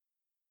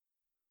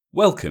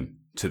Welcome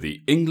to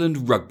the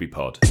England Rugby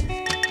Pod.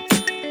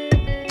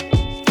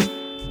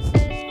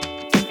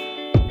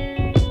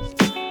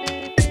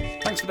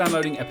 Thanks for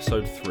downloading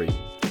episode 3.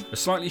 A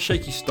slightly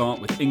shaky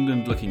start with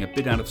England looking a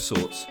bit out of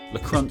sorts, Le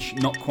Crunch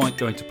not quite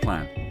going to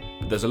plan.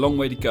 But there's a long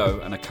way to go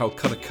and a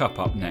Calcutta Cup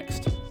up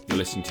next. You're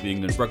listening to the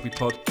England Rugby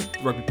Pod, the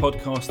rugby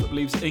podcast that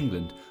believes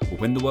England will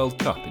win the World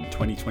Cup in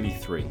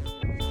 2023.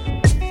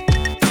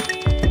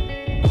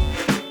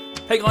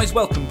 Hey guys,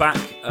 welcome back.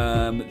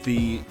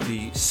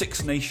 The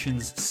Six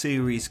Nations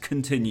series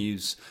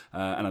continues,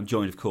 and I'm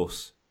joined, of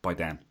course, by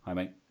Dan. Hi,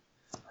 mate.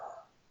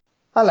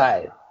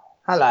 Hello.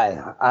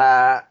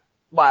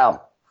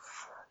 Well,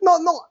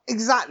 not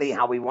exactly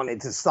how we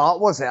wanted to start,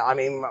 was it? I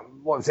mean,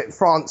 what was it?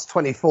 France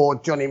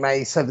 24, Johnny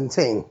May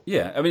 17.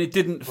 Yeah, I mean, it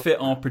didn't fit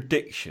our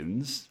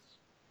predictions,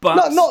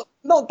 but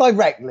not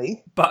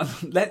directly.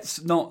 But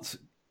let's not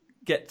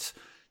get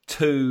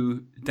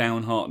too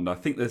downhearted. I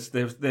think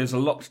there's a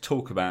lot to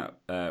talk about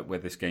where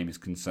this game is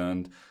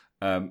concerned.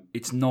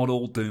 It's not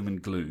all doom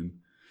and gloom,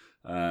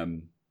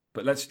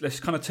 but let's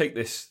kind of take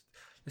this.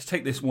 Let's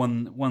take this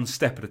one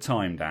step at a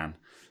time, Dan.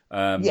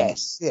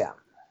 Yes, yeah.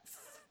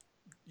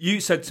 You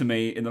said to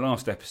me in the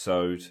last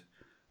episode,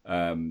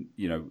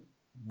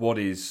 what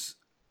is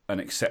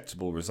an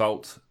acceptable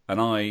result, and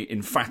I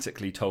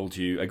emphatically told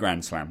you a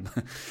Grand Slam.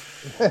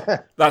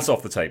 That's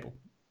off the table.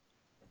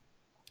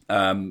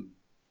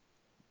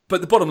 But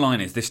the bottom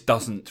line is, this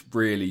doesn't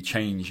really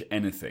change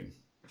anything.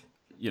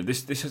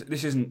 This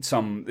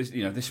isn't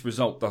this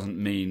result doesn't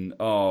mean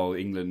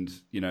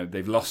England,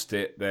 they've lost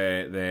it.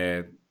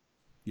 They're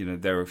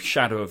a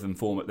shadow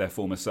of their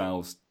former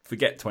selves.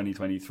 Forget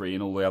 2023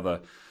 and all the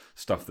other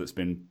stuff that's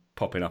been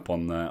popping up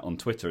on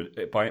Twitter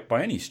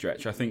by any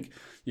stretch. I think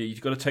you've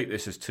got to take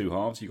this as two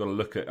halves. You've got to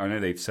look at. I know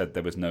they've said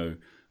there was no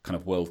kind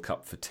of World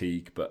Cup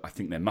fatigue, but I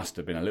think there must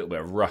have been a little bit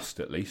of rust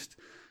at least,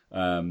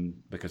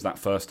 because that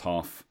first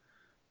half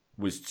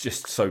was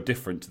just so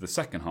different to the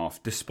second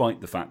half, despite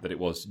the fact that it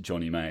was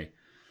Johnny May,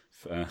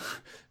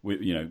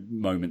 with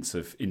moments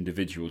of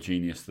individual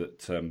genius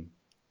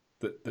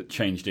that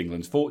changed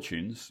England's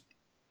fortunes.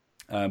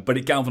 But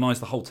it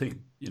galvanised the whole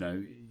team.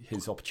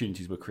 His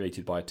opportunities were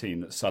created by a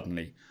team that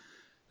suddenly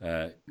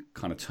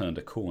kind of turned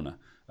a corner.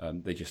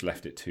 They just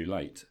left it too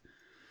late.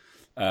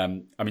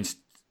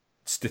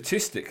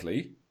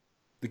 Statistically,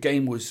 the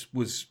game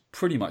was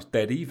pretty much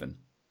dead even.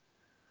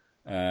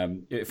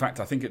 In fact,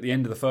 I think at the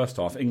end of the first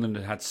half, England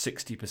had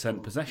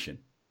 60% possession.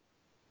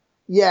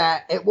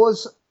 Yeah, it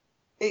was.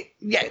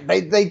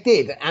 They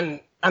did, and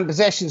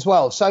possession as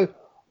well. So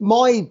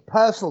my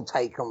personal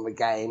take on the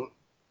game,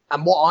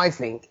 and what I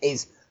think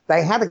is,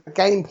 they had a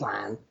game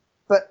plan,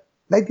 but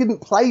they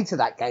didn't play to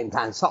that game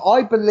plan. So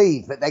I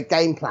believe that their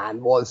game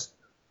plan was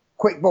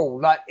quick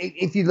ball. Like,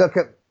 if you look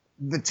at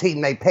the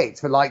team they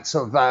picked, the likes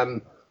of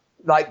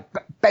like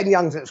Ben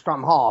Youngs at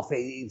scrum half,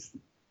 he's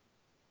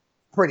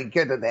pretty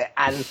good at it,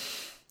 and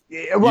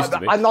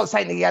I'm not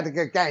saying that he had a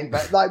good game,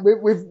 but like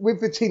with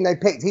the team they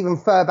picked, even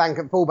Furbank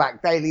at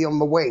fullback, Daly on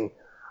the wing,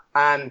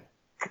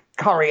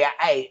 Curry at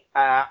 8,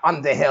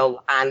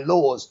 Underhill and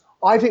Laws.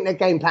 I think their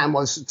game plan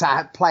was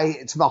to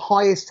play to the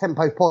highest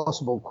tempo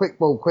possible, quick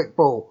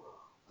ball,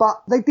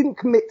 but they didn't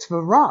commit to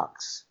the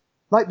rucks.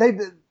 Like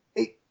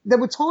there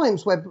were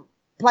times where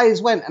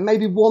players went and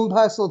maybe one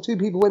person or two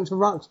people went to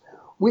rucks,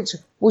 which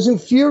was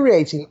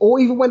infuriating. Or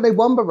even when they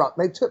won the ruck,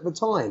 they took the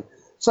time.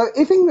 So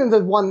if England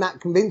had won that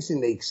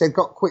convincingly, because they've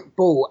got quick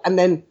ball, and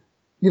then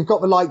you've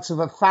got the likes of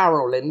a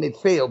Farrell in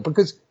midfield,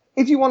 because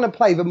if you want to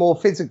play the more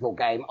physical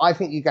game, I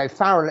think you go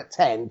Farrell at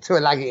 10,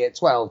 Tuilagi at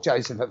 12,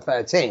 Joseph at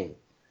 13,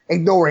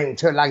 ignoring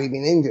Tuilagi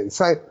being injured.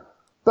 So,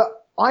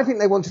 but I think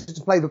they wanted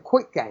to play the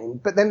quick game,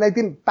 but then they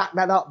didn't back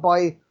that up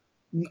by,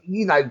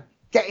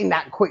 getting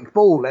that quick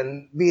ball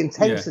and the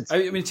intensity.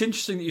 Yeah. I mean, it's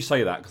interesting that you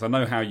say that, because I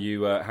know how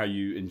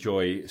you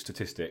enjoy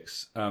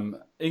statistics.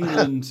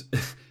 England.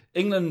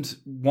 England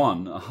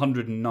won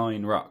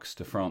 109 rucks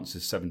to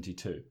France's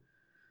 72.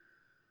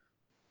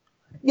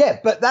 Yeah,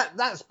 but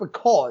that's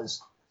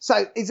because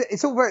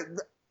it's all very.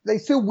 They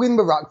still win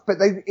the rucks, but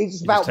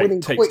it's about winning.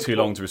 It takes too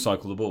long to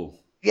recycle the ball.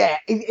 Yeah,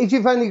 if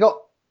you've only got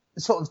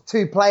sort of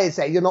two players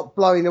there, you're not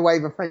blowing away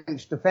the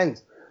French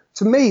defence.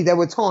 To me, there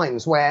were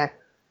times where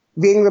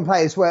the England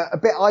players were a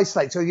bit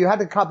isolated, so you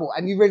had a couple,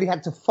 and you really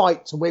had to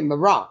fight to win the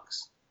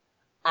rucks,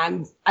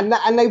 and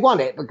they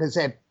won it because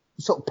they're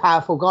sort of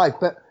powerful guys,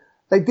 but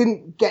they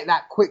didn't get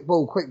that quick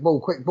ball,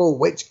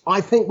 which I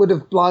think would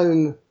have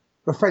blown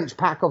the French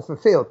pack off the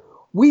field.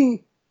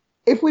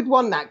 If we'd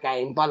won that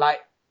game by like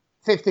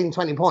 15,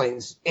 20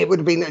 points, it would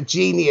have been a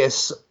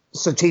genius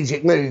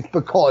strategic move,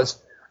 because,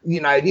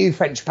 new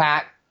French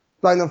pack,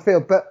 blown off the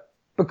field. But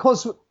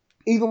because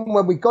even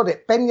when we got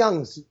it, Ben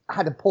Youngs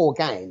had a poor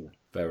game.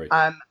 Very.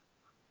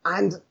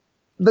 And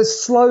the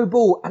slow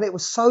ball, and it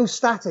was so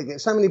static at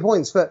so many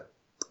points that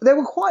there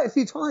were quite a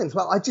few times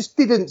where I just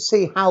didn't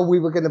see how we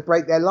were going to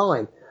break their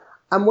line.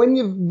 And when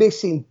you're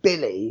missing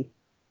Billy,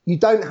 you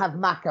don't have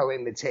Mako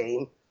in the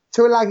team.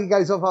 Tuilagi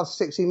goes off after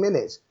 16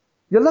 minutes.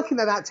 You're looking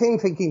at that team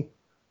thinking,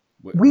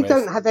 We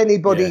don't have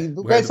anybody. Yeah,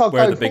 Where's where our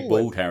are go the big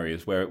forward? ball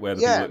carriers? Where are the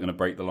people that are going to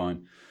break the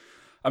line?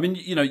 I mean,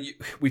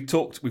 we've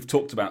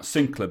talked about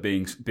Sinclair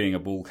being a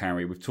ball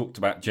carrier. We've talked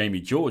about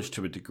Jamie George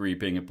to a degree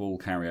being a ball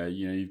carrier.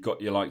 You've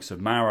got your likes of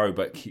Marrow,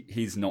 but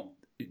he's not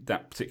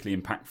that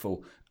particularly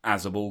impactful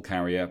as a ball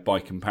carrier by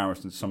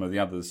comparison to some of the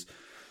others.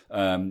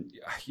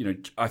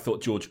 I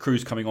thought George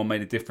Cruz coming on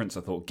made a difference.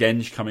 I thought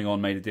Genge coming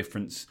on made a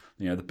difference.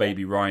 The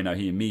baby Rhino,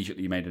 he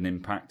immediately made an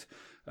impact.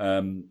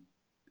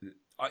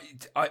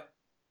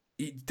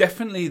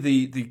 Definitely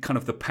the kind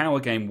of the power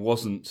game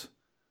wasn't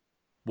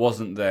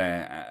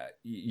there,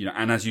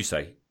 and as you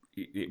say,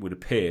 it would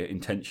appear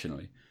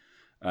intentionally.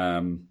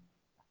 But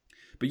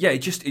yeah,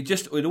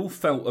 it all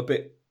felt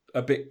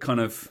a bit kind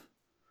of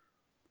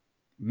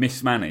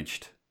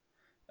mismanaged.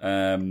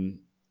 There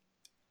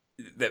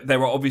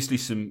are obviously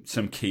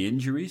some key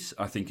injuries.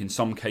 I think in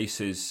some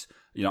cases,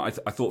 I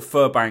thought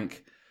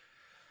Furbank.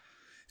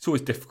 It's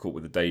always difficult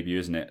with the debut,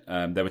 isn't it?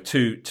 There were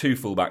two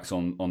fullbacks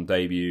on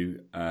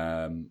debut.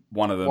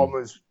 One of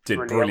them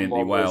did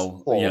brilliantly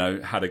well.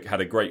 Had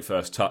a great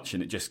first touch,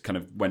 and it just kind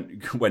of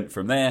went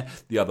from there.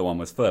 The other one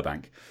was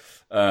Furbank.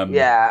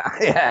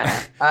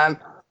 Yeah.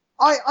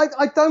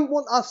 I don't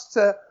want us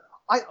to.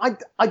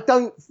 I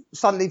don't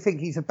suddenly think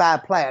he's a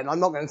bad player, and I'm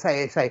not going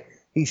to say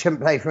he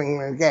shouldn't play for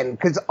England again,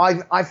 because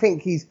I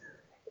think he's.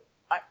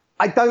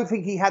 I don't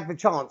think he had the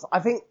chance.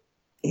 I think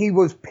he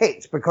was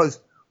picked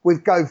because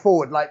with go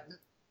forward, like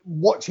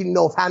watching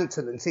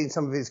Northampton and seeing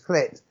some of his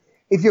clips.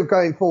 If you're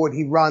going forward,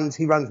 he runs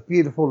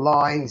beautiful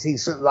lines.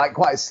 He's sort of like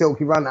quite a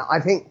silky runner.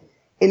 I think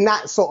in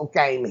that sort of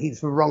game,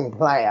 he's the wrong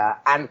player,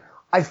 and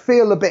I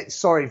feel a bit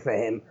sorry for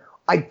him.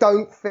 I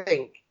don't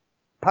think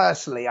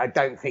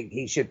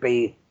he should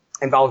be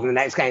involved in the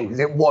next game, because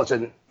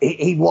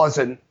he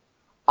wasn't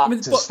up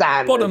to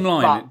standard.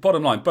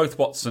 Bottom line, both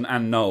Watson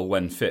and Noel,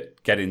 when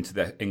fit, get into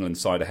the England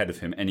side ahead of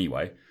him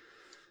anyway.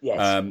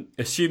 Yes.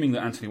 Assuming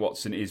that Anthony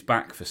Watson is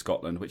back for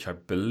Scotland, which I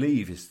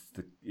believe is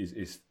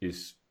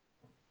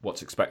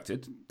what's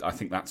expected, I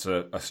think that's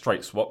a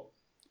straight swap.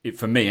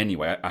 For me,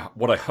 anyway.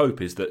 What I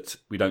hope is that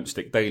we don't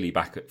stick Daly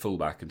back at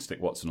fullback and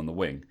stick Watson on the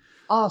wing.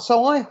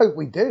 So I hope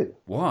we do.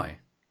 Why?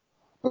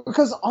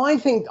 Because I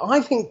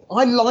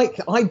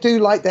do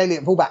like Daly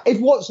at fullback.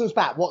 If Watson's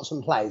back,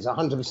 Watson plays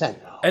 100%.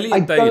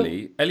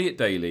 Elliot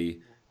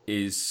Daly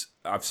is.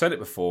 I've said it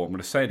before, I'm going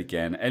to say it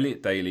again.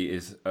 Elliot Daly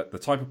is the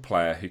type of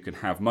player who can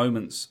have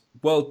moments,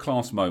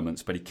 world-class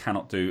moments, but he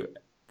cannot do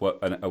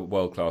a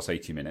world-class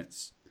 80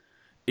 minutes,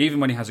 even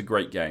when he has a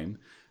great game.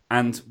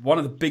 And one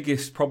of the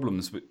biggest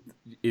problems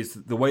is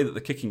the way that the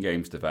kicking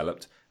game's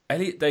developed.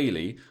 Elliot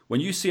Daly, when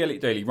you see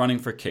Elliot Daly running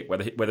for a kick,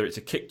 whether it's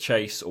a kick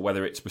chase or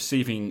whether it's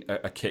receiving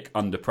a kick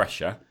under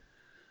pressure,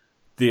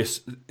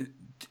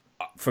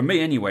 for me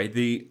anyway,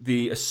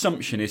 the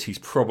assumption is he's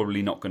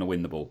probably not going to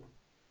win the ball.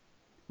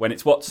 When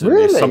it's Watson,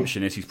 The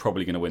assumption is he's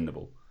probably going to win the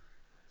ball.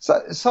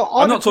 So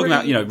I'm not talking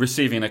about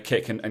receiving a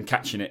kick and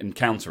catching it and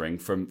countering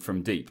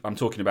from deep. I'm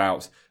talking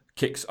about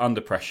kicks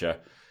under pressure.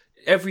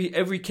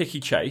 Every kick he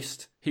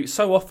chased, he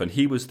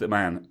was the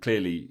man,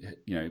 clearly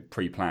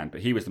pre-planned,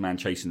 but he was the man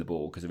chasing the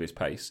ball because of his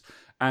pace.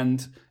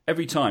 And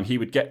every time he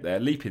would get there,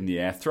 leap in the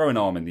air, throw an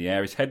arm in the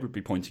air, his head would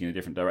be pointing in a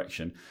different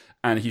direction,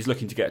 and he's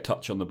looking to get a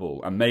touch on the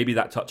ball. And maybe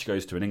that touch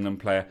goes to an England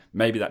player,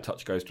 maybe that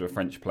touch goes to a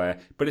French player,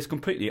 but it's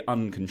completely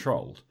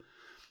uncontrolled.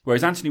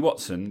 Whereas Anthony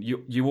Watson,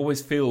 you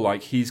always feel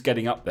like he's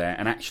getting up there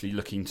and actually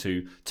looking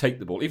to take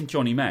the ball. Even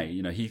Johnny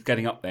May, he's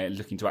getting up there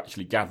looking to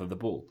actually gather the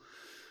ball.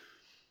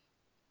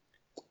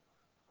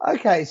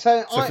 Okay,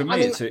 so for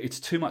me, it's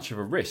too much of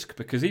a risk,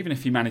 because even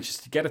if he manages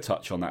to get a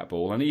touch on that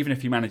ball, and even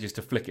if he manages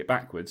to flick it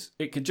backwards,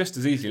 it could just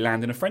as easily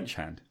land in a French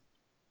hand.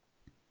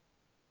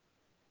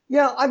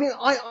 Yeah, I mean,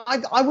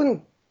 I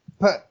wouldn't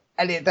put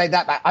Elliot Day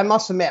that back. I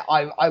must admit,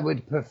 I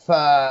would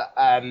prefer.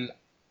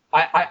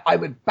 I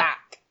would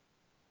back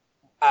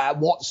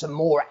Watson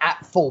more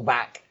at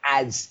fullback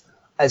as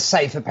a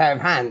safer pair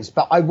of hands,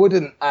 but I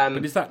wouldn't.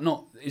 But is that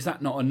not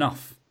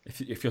enough?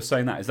 If you're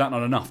saying that, is that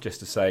not enough just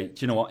to say,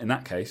 do you know what? In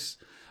that case,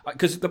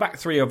 because the back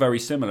three are very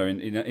similar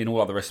in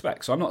all other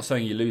respects. So I'm not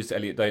saying you lose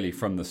Elliot Daly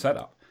from the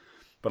setup,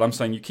 but I'm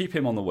saying you keep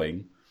him on the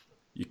wing.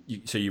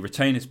 So you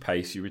retain his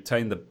pace, you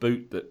retain the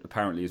boot that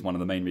apparently is one of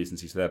the main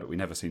reasons he's there, but we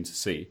never seem to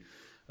see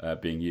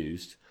being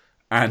used,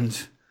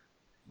 and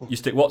you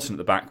stick Watson at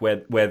the back,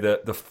 where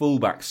the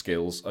fullback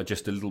skills are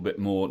just a little bit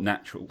more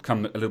natural,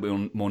 come a little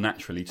bit more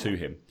naturally to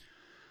him.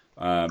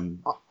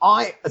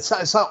 I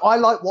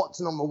like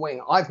Watson on the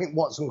wing. I think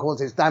Watson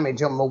causes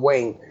damage on the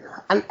wing,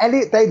 and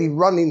Elliot Daly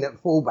running at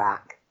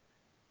fullback.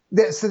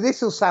 So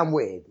this will sound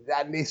weird,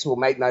 and this will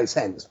make no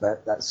sense,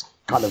 but that's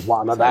kind of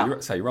what I'm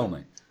about. Say roll,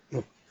 mate.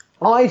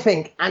 I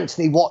think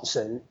Anthony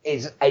Watson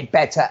is a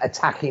better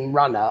attacking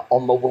runner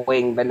on the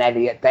wing than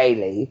Elliot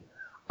Daly.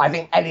 I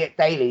think Elliot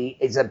Daly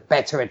is a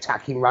better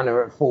attacking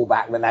runner at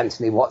fullback than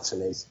Anthony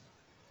Watson is.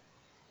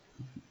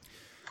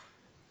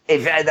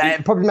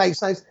 It probably makes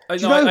sense. I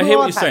hear what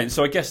you're saying.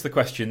 So I guess the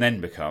question then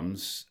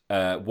becomes,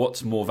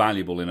 what's more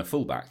valuable in a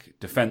fullback,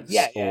 defence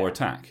or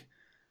attack?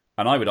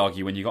 And I would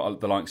argue when you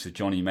got the likes of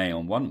Johnny May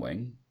on one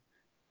wing,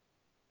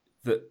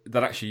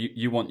 that actually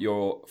you want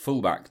your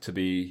fullback to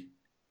be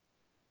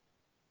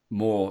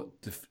more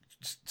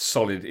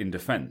solid in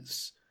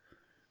defence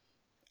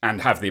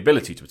and have the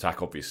ability to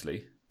attack,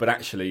 obviously. But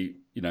actually,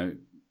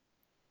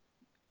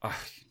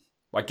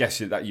 I guess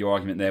that your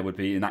argument there would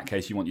be, in that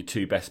case, you want your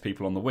two best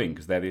people on the wing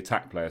because they're the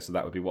attack players, so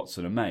that would be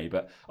Watson and May.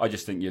 But I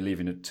just think you're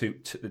leaving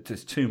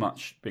there's too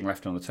much being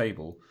left on the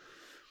table.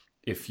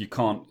 If you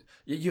can't,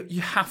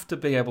 you have to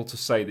be able to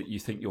say that you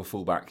think your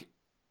fullback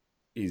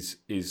is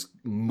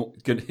going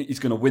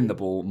to win the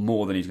ball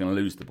more than he's going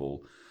to lose the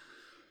ball.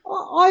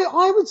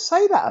 I would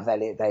say that of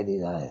Elliot Daly,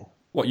 though.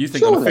 What, you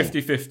think on a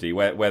 50-50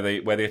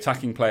 where the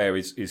attacking player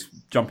is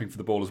jumping for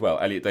the ball as well,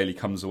 Elliot Daly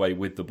comes away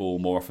with the ball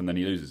more often than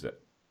he loses it?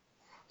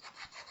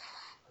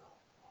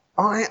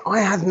 I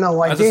have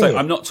no idea. As I say,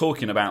 I'm not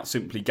talking about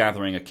simply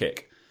gathering a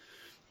kick.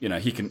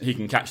 He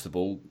can catch the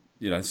ball,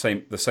 the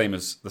same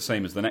as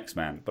the next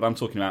man. But I'm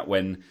talking about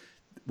when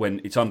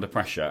it's under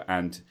pressure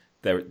and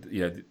they're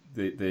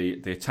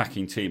the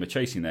attacking team are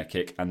chasing their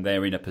kick and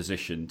they're in a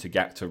position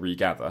to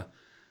regather.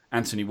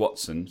 Anthony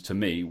Watson, to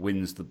me,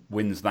 wins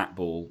that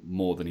ball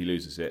more than he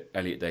loses it.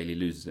 Elliot Daly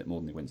loses it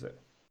more than he wins it.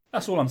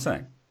 That's all I'm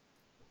saying.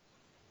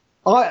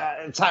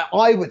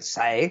 I would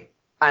say,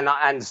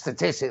 and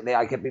statistically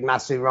I could be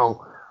massively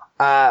wrong,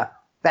 that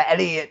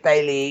Elliot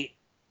Daly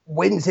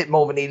wins it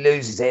more than he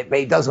loses it, but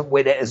he doesn't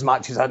win it as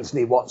much as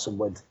Anthony Watson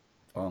would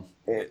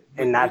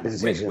in that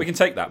position. We can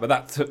take that,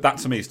 but that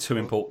to me is too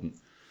important.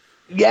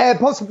 Yeah,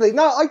 possibly.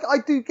 No, I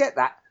do get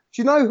that.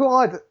 Do you know who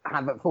I'd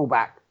have at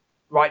fullback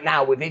right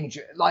now with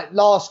injury? Like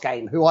last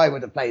game, who I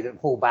would have played at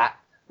fullback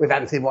with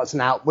Anthony Watson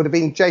out would have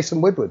been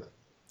Jason Woodward.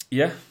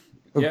 Yeah.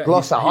 Yeah,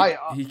 Gloucester.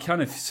 He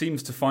kind of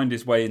seems to find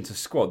his way into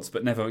squads,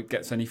 but never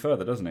gets any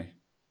further, doesn't he?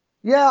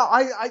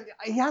 Yeah,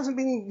 he hasn't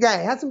been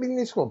in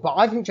this squad, but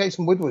I think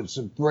Jason Woodward's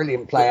a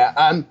brilliant player.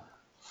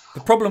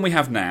 The problem we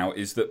have now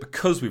is that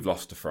because we've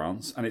lost to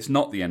France, and it's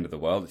not the end of the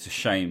world, it's a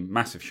shame,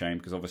 massive shame,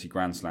 because obviously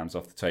Grand Slam's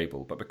off the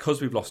table, but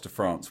because we've lost to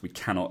France, we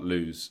cannot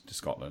lose to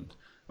Scotland.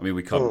 I mean,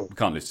 we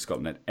can't lose to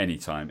Scotland at any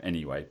time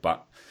anyway,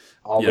 but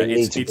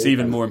it's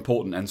even more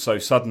important, and so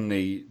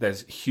suddenly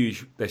there's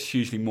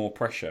hugely more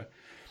pressure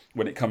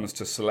when it comes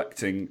to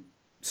selecting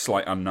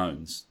slight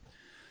unknowns.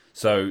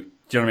 So, do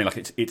you know what I mean?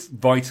 Like, it's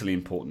vitally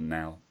important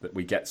now that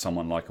we get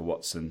someone like a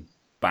Watson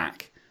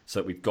back so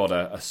that we've got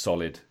a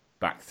solid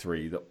back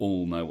three that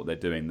all know what they're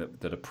doing,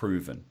 that are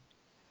proven.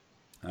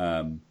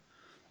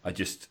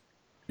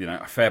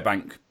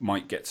 Fairbank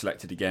might get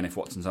selected again if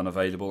Watson's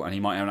unavailable, and he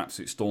might have an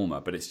absolute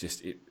stormer, but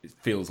it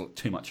feels like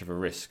too much of a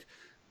risk,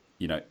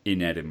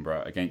 in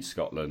Edinburgh against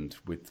Scotland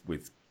with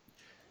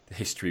the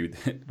history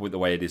with the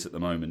way it is at the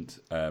moment.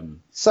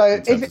 So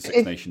in terms of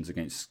Six Nations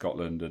against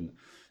Scotland, and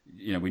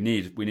we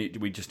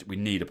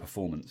need a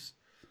performance.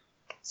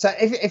 So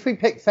if we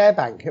pick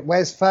Fairbank,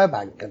 where's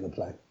Fairbank going to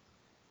play?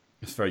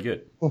 It's very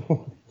good.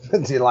 Do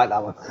you like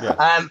that one?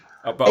 Yeah.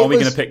 But are we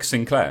going to pick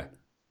Sinclair?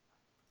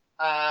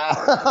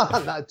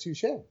 No,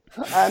 touche.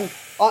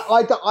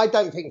 I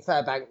don't think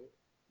Fairbank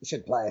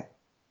should play.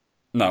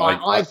 No,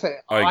 I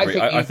agree.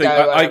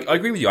 I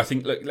agree with you. I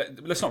think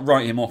let's not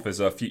write him off as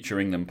a future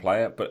England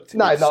player, but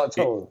no, not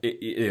at all.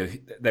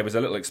 There was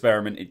a little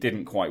experiment. It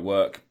didn't quite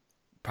work.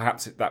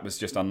 Perhaps that was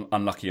just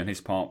unlucky on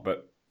his part.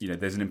 But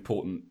there's an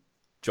important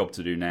job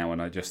to do now,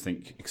 and I just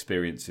think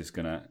experience is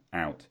going to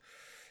out.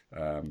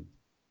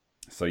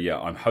 So yeah,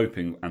 I'm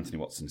hoping Anthony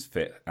Watson's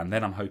fit, and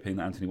then I'm hoping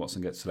that Anthony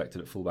Watson gets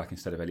selected at fullback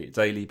instead of Elliot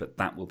Daly. But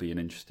that will be an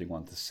interesting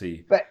one to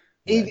see. But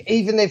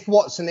even if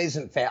Watson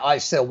isn't fit, I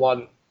still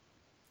want.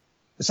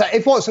 So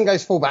if Watson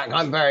goes fullback,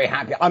 I'm very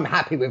happy. I'm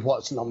happy with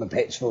Watson on the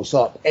pitch, full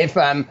stop.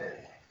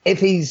 If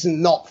he's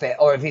not fit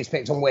or if he's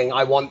picked on wing,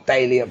 I want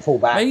Daly at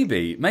fullback.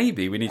 Maybe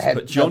we need to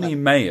put Johnny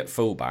May at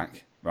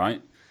fullback,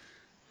 right?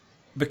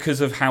 Because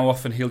of how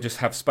often he'll just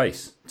have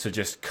space to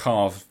just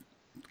carve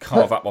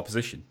up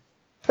opposition.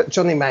 Put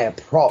Johnny May a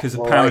prop. Because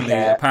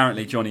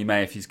apparently Johnny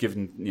May, if he's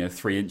given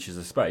 3 inches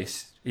of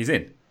space, he's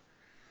in.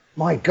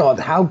 My God,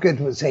 how good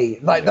was he?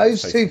 Like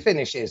those two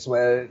finishes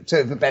were two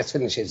of the best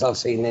finishes I've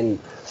seen in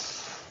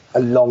a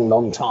long,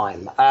 long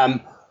time.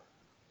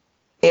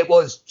 It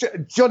was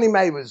Johnny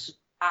May was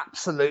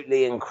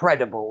absolutely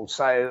incredible.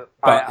 So,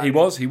 but he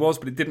was,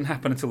 but it didn't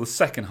happen until the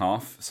second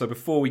half. So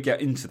before we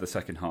get into the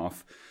second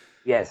half,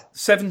 yes,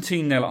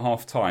 17-0 at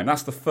half time.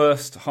 That's the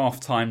first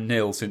half time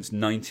nil since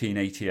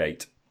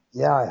 1988.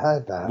 Yeah, I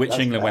heard that. Which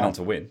England went on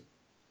to win.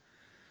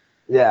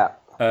 Yeah.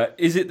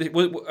 Is it?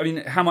 I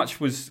mean, how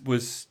much was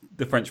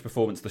the French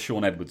performance the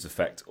Sean Edwards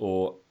effect,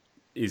 or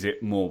is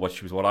it more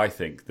which was what I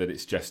think, that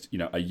it's just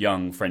a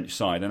young French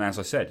side? And as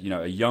I said,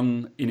 a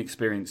young,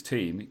 inexperienced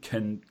team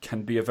can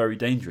be a very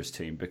dangerous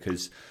team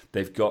because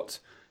they've got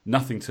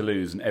nothing to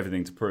lose and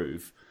everything to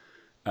prove.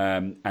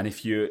 And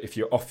if you're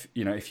off,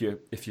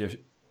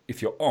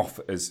 if you're off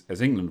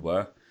as England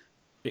were,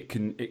 it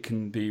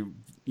can be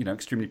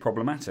extremely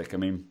problematic. I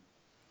mean,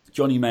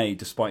 Johnny May,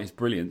 despite his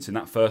brilliance in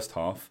that first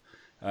half,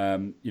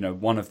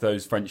 one of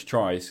those French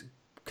tries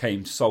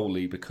came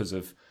solely because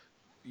of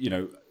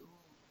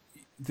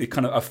the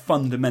kind of a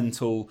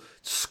fundamental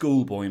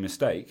schoolboy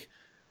mistake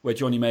where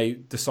Johnny May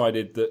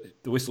decided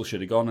that the whistle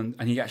should have gone,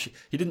 and he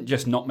didn't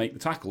just not make the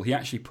tackle, he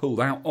actually pulled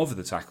out of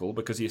the tackle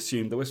because he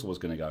assumed the whistle was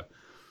going to go.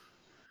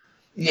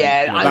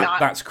 Yeah, and,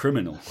 that's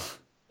criminal.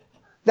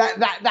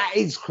 That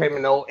is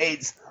criminal.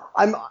 If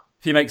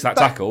he makes that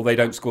tackle, they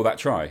don't score that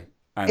try,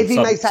 and if he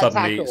makes that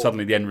tackle,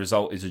 suddenly the end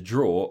result is a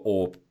draw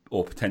or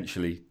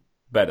potentially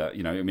better.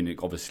 You know, I mean,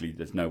 obviously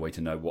there's no way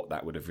to know what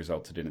that would have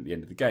resulted in at the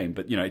end of the game,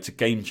 but you know, it's a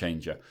game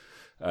changer.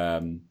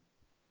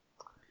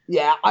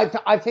 Yeah,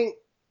 I think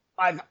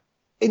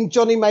in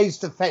Johnny May's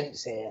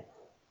defence here.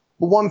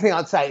 But one thing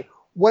I'd say,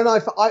 when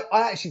I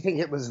actually think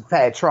it was a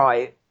fair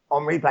try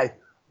on replay.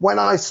 When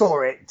I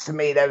saw it, to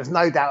me, there was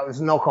no doubt it was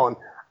a knock on,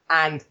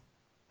 and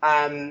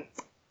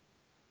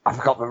I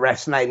forgot the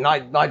ref's name,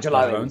 Nigel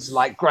Owens,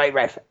 like great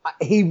ref.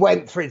 He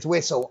went for his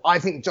whistle. I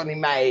think Johnny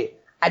May,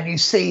 and you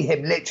see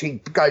him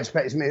literally go to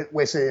put his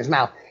whistle in his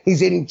mouth.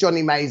 He's in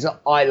Johnny May's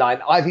eye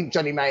line. I think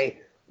Johnny May,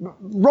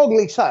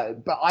 wrongly so,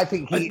 but I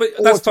think he. But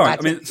that's fine.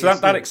 I mean, so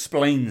that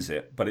explains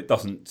it, but it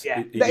doesn't.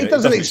 Yeah. It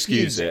doesn't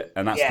excuse it,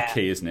 and that's the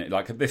key, isn't it?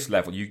 Like at this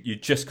level, you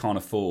just can't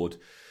afford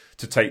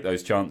to take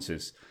those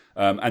chances.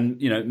 And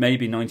you know,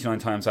 maybe 99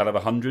 times out of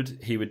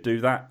 100 he would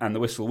do that, and the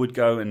whistle would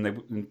go,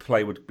 and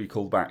play would be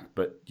called back.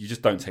 But you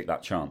just don't take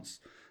that chance.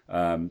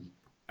 I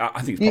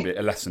think it's probably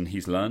a lesson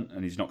he's learned,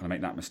 and he's not going to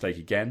make that mistake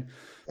again.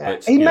 Yeah.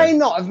 But, he may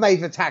not have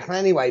made the tackle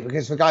anyway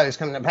because the guy was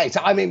coming to pace.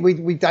 I mean,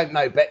 we don't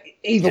know, but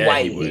either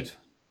way,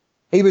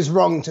 he was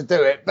wrong to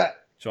do it.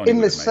 But Johnny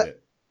would have made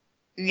it.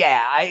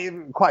 Yeah,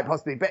 quite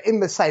possibly. But in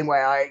the same way,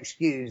 I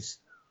excuse.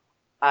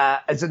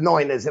 As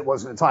annoying as it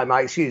was at the time,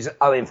 I excuse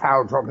Owen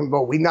Farrell dropping the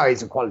ball. We know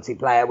he's a quality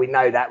player. We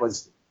know that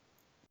was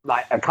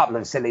like a couple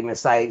of silly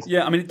mistakes.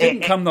 Yeah, I mean, it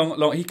didn't come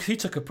long. He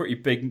took a pretty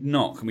big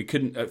knock, and we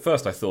couldn't. At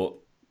first, I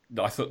thought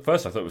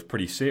it was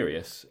pretty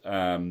serious.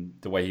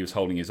 The way he was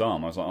holding his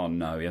arm, I was like, oh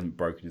no, he hasn't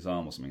broken his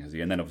arm or something, has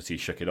he? And then obviously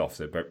he shook it off,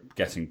 so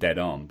guessing dead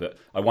arm. But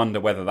I wonder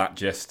whether that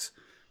just,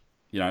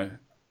 you know,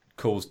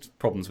 caused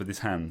problems with his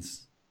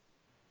hands.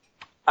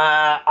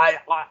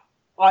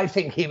 I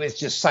think he was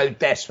just so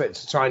desperate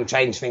to try and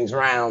change things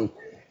around.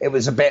 It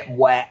was a bit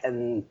wet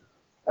and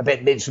a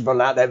bit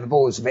miserable out there. The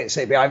ball was a bit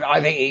sleepy.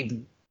 I think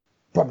he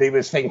probably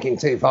was thinking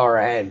too far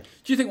ahead.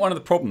 Do you think one of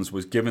the problems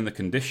was, given the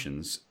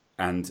conditions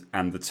and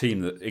the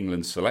team that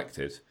England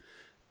selected,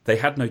 they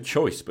had no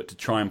choice but to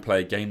try and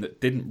play a game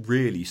that didn't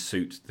really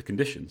suit the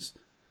conditions?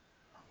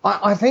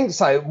 I think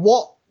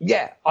so.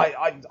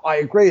 I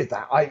agree with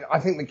that. I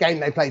think the game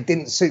they played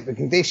didn't suit the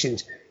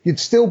conditions. You'd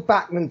still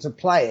back them to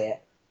play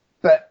it.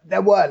 But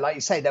there were, like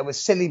you say, there were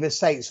silly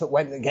mistakes that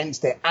went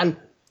against it. And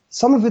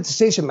some of the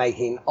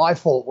decision-making I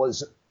thought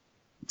was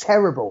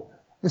terrible.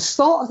 The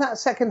start of that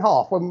second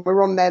half, when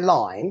we're on their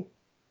line,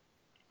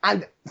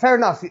 and fair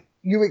enough,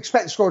 you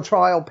expect to score a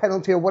try or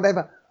penalty or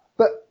whatever,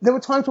 but there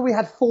were times where we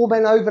had 4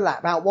 men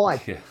overlap out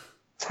wide. Yeah.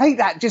 Take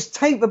that, just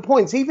take the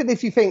points. Even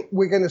if you think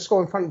we're going to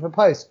score in front of the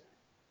post,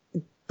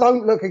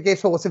 don't look a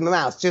gift horse in the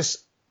mouth.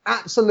 Just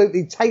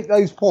absolutely take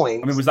those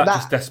points. I mean, was that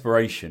just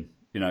desperation?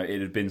 You know,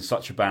 it had been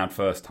such a bad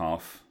first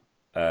half,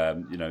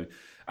 you know,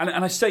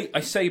 and I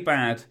say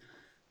bad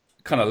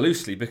kind of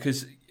loosely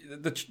because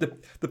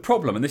the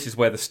problem, and this is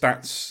where the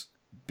stats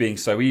being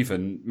so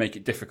even make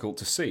it difficult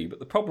to see, but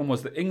the problem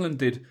was that England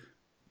did,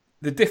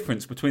 the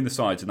difference between the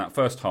sides in that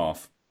first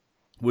half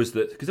was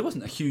that, because there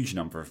wasn't a huge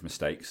number of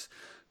mistakes,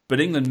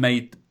 but England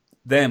made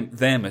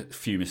them a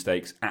few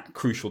mistakes at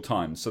crucial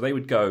times. So they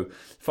would go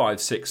 5,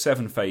 6,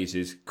 7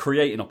 phases,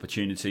 create an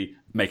opportunity,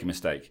 make a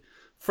mistake.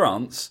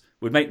 France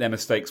would make their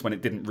mistakes when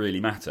it didn't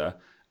really matter,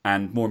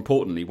 and more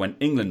importantly, when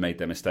England made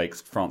their mistakes,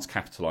 France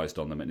capitalised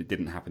on them, and it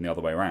didn't happen the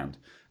other way around.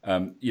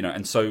 You know,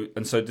 and so,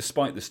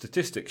 despite the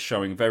statistics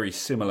showing very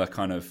similar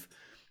kind of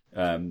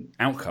very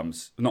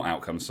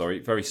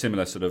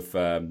similar sort of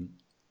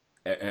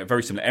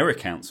very similar error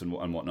counts and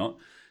whatnot,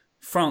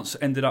 France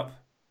ended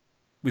up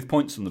with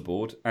points on the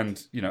board,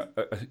 and you know,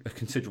 a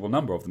considerable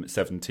number of them at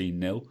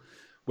 17-0,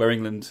 where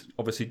England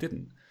obviously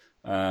didn't.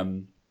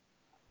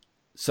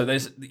 So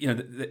there's, you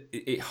know,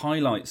 it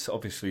highlights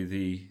obviously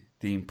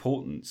the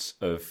importance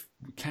of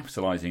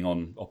capitalising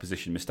on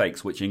opposition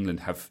mistakes, which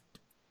England have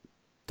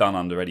done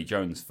under Eddie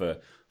Jones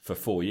for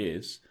 4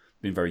 years,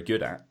 been very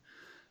good at.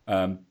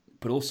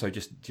 But also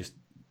just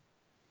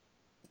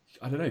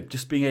I don't know,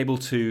 just being able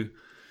to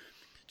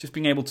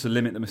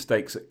limit the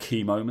mistakes at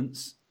key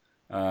moments.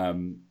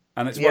 And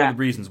it's one of the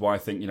reasons why I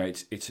think, you know,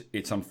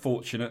 it's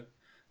unfortunate.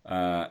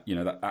 You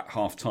know, that at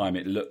half time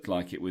it looked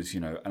like it was,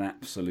 you know, an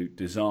absolute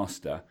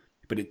disaster.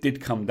 But it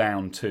did come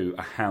down to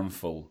a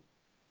handful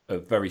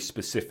of very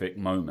specific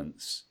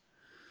moments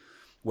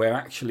where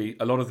actually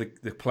a lot of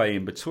the play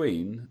in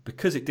between,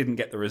 because it didn't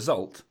get the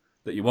result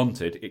that you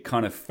wanted, it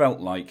kind of felt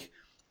like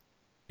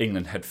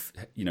England had,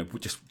 you know,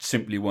 just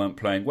simply weren't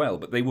playing well.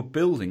 But they were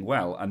building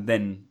well, and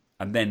then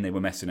they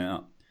were messing it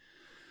up.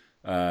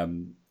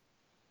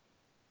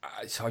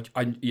 So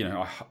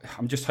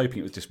I'm just hoping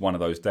it was just one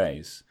of those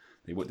days.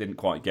 They didn't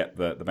quite get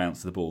the bounce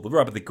of the ball. The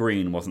rub of the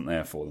green wasn't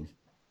there for them.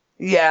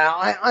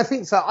 Yeah, I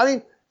think so. I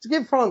mean, to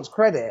give France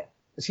credit,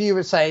 as you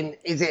were saying,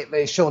 is it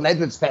the Sean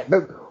Edwards effect?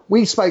 But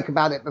we spoke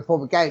about it before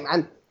the game,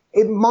 and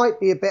it might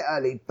be a bit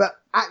early, but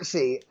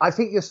actually, I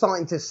think you're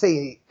starting to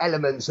see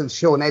elements of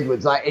Sean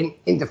Edwards, like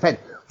in defence.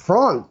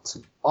 France,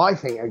 I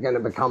think, are going to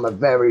become a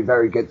very,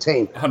 very good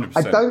team.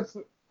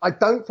 100%. I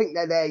don't think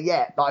they're there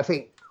yet, but I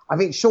think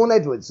Sean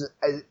Edwards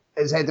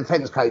as their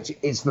defence coach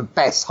is the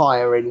best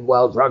hire in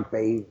world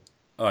rugby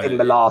in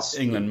the last.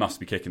 England must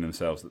be kicking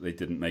themselves that they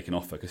didn't make an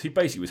offer, because he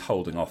basically was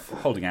holding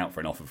out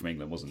for an offer from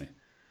England, wasn't he?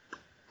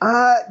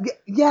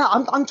 Yeah,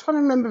 I'm trying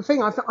to remember the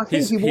thing. I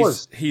think he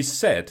was. He has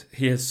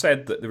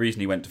said that the reason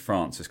he went to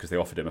France is because they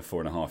offered him a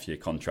 4.5-year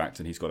contract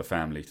and he's got a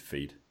family to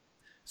feed.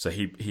 So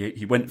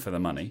he went for the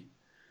money.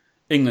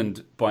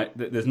 England,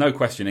 there's no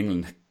question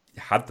England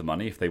had the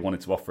money if they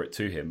wanted to offer it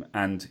to him,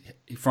 and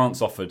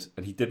France offered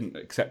and he didn't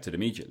accept it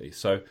immediately.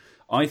 So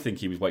I think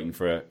he was waiting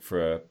for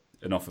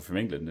an offer from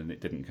England and it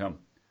didn't come,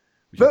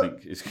 which I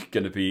think is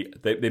going to be.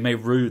 They may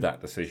rue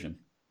that decision.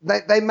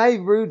 They may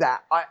rue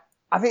that.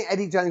 I think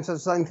Eddie Jones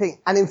does the same thing.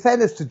 And in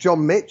fairness to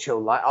John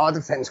Mitchell, like our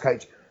defence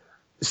coach,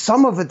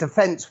 some of the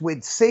defence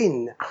we'd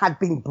seen had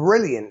been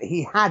brilliant.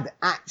 He had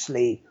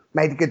actually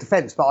made a good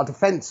defence, but our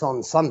defence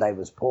on Sunday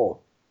was poor.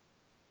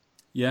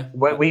 Yeah,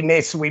 we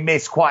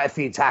missed quite a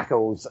few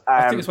tackles.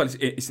 I think as well,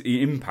 it's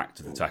the impact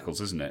of the tackles,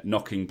 isn't it?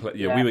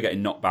 We were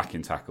getting knocked back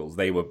in tackles.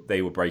 They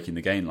were breaking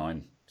the gain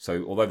line.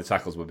 So although the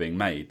tackles were being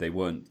made, they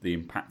weren't the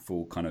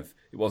impactful kind of.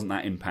 It wasn't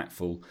that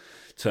impactful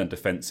turn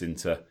defence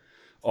into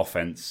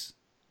offence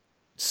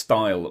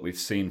style that we've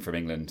seen from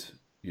England,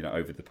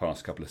 over the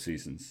past couple of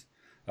seasons.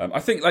 I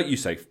think, like you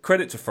say,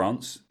 credit to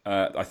France.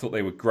 I thought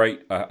they were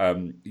great.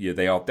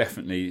 They are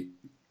definitely.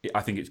 I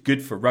think it's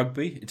good for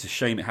rugby. It's a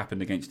shame it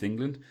happened against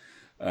England.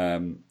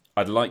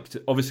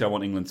 Obviously I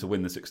want England to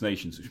win the Six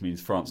Nations, which means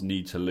France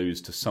need to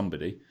lose to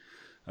somebody.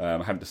 I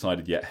haven't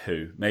decided yet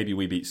who. Maybe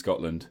we beat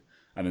Scotland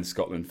and then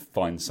Scotland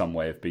finds some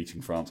way of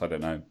beating France. I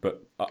don't know.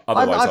 But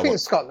otherwise I think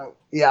Scotland.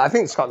 Yeah, I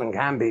think Scotland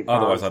can beat France.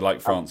 Otherwise I'd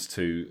like France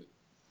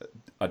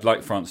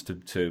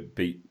to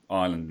beat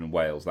Ireland and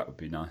Wales. That would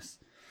be nice.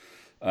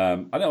 I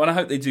know, and I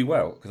hope they do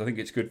well because I think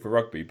it's good for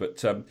rugby.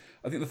 But I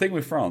think the thing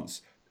with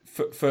France,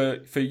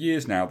 for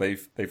years now,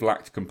 they've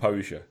lacked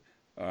composure.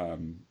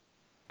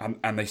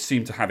 And they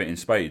seem to have it in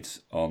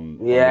spades on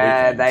the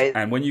weekends.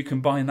 And when you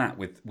combine that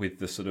with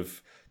the sort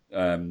of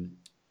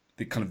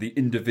the kind of the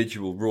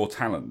individual raw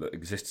talent that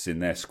exists in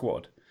their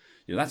squad,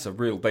 that's a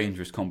real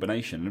dangerous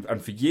combination. And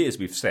for years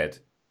we've said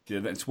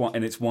that's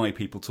why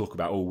people talk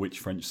about which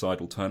French side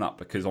will turn up,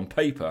 because on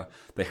paper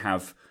they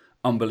have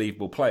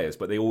unbelievable players,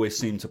 but they always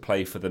seem to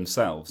play for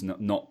themselves,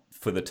 not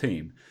for the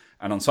team.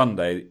 And on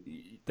Sunday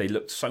they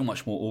looked so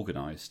much more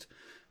organised.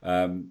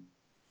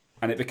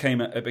 And it became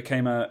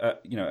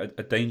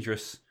a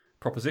dangerous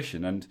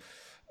proposition, and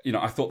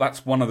I thought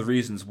that's one of the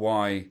reasons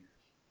why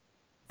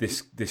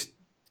this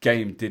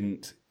game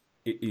didn't.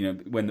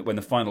 When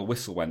the final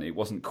whistle went, it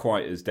wasn't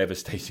quite as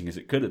devastating as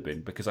it could have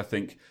been, because I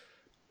think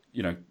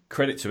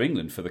credit to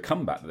England for the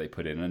comeback that they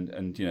put in,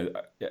 and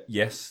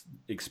yes,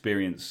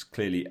 experience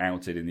clearly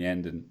outed in the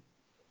end,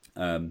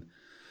 and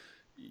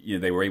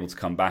they were able to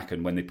come back,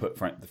 and when they put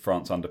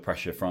France under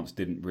pressure, France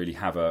didn't really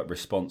have a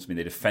response. I mean,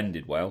 they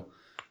defended well.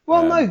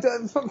 Well, no,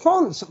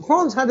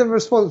 France had a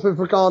response with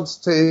regards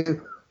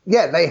to,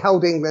 they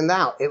held England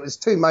out. It was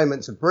 2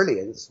 moments of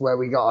brilliance where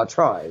we got our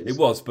tries. It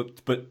was,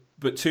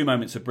 but 2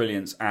 moments of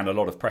brilliance and a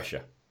lot of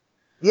pressure.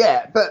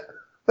 Yeah, but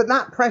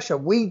that pressure,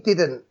 we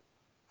didn't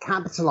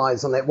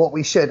capitalise on it what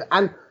we should.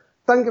 And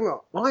don't get me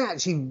wrong, I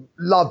actually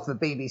love the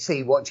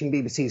BBC, watching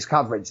BBC's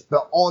coverage,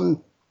 but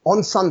on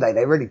Sunday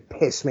they really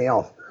pissed me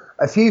off.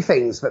 A few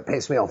things that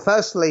pissed me off.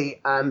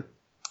 Firstly,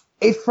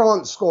 if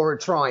France score a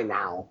try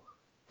now,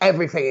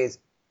 everything is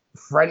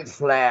French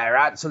flair,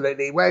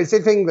 absolutely. Whereas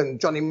if England,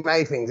 Johnny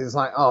May thinks it's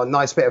like, oh,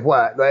 nice bit of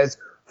work. Whereas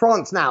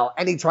France now,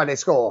 any try they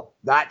score,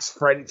 that's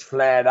French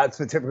flair. That's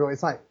the typical.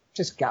 It's like,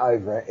 just get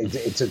over it.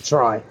 It's a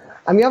try.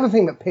 And the other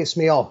thing that pissed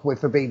me off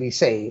with the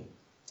BBC,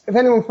 if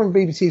anyone from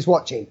BBC is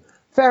watching,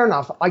 fair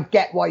enough. I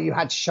get why you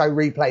had to show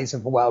replays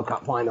of the World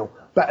Cup final,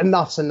 but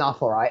enough's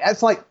enough, all right?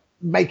 It's like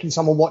making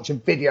someone watch a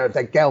video of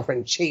their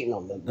girlfriend cheating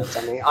on them or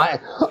something.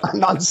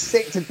 I'm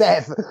sick to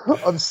death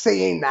of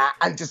seeing that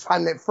and just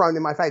having it thrown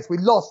in my face. We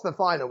lost the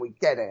final. We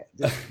get it.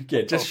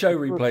 Just show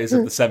replays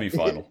of the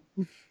semi-final.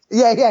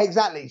 Yeah,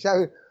 exactly.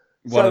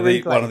 One of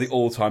the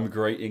all-time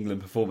great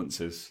England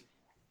performances.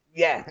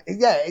 Yeah,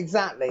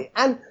 exactly.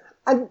 And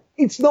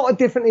it's not a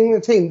different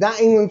England team.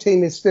 That England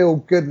team is still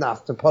good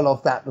enough to pull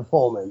off that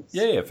performance.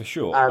 Yeah, for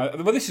sure.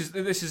 Well, this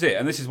is it,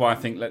 and this is why I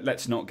think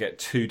let's not get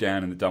too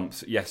down in the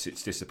dumps. Yes,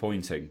 it's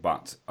disappointing,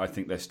 but I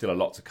think there's still a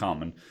lot to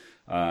come,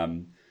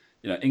 and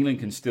England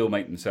can still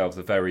make themselves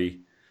a very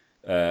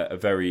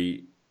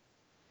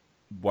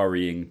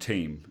worrying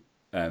team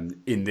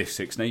in this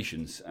Six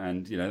Nations,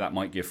 and that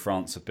might give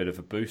France a bit of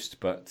a boost.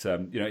 But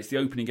it's the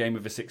opening game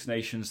of the Six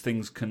Nations.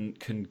 Things can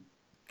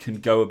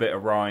go a bit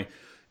awry.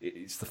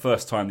 It's the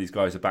first time these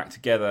guys are back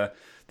together.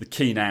 The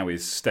key now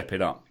is step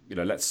it up.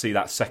 Let's see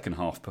that second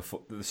half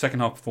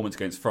performance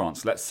against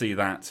France. Let's see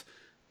that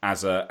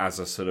as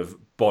a sort of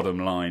bottom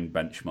line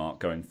benchmark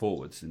going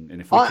forwards. And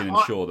if we can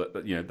ensure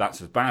that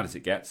that's as bad as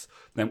it gets,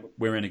 then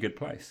we're in a good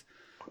place.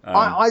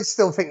 I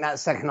still think that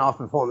second half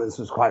performance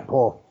was quite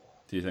poor.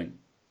 Do you think?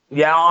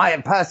 Yeah, I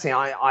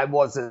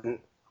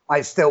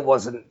still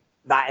wasn't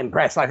that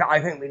impressed.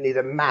 I think we need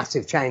a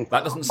massive change.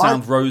 That doesn't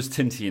sound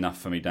rose-tinty enough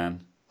for me,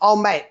 Dan. Oh,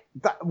 mate,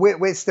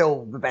 we're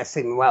still the best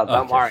team in the world.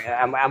 Don't worry,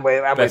 and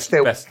we're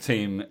still best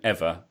team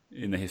ever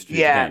in the history of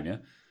the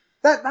game.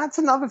 Yeah, that's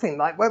another thing.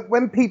 Like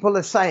when people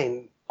are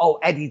saying, "Oh,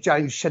 Eddie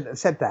Jones shouldn't have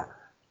said that,"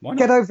 why not?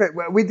 Get over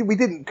it. We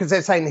didn't, because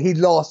they're saying he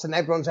lost and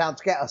everyone's out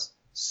to get us.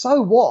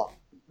 So what?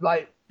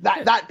 Like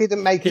that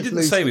didn't make us lose. He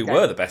didn't say we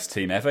were the best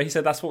team ever. He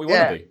said that's what we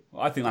want to be.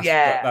 I think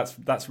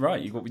that's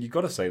right. You've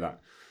got to say that.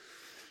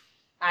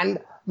 And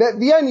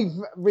the only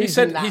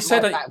reason he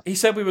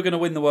said we were going to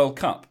win the World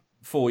Cup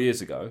 4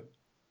 years ago,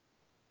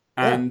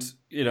 and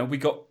we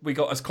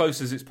got as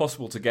close as it's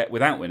possible to get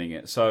without winning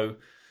it. So,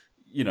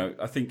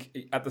 I think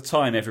at the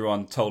time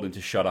everyone told him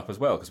to shut up as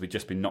well, because we'd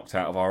just been knocked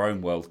out of our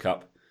own World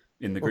Cup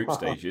in the group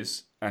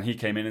stages, and he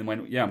came in and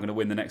went, "Yeah, I'm going to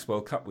win the next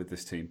World Cup with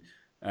this team."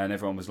 And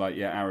everyone was like,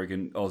 "Yeah,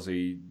 arrogant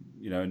Aussie,"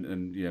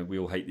 and we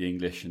all hate the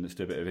English, and let's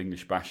do a bit of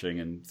English bashing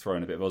and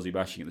throwing a bit of Aussie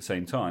bashing at the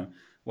same time.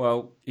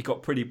 Well, he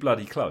got pretty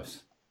bloody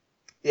close.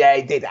 Yeah,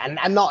 he did, and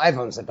not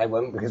everyone said they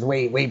wouldn't, because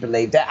we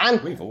believed it. And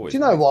we've always. Do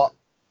you know what?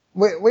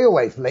 We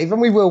always believe, and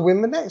we will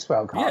win the next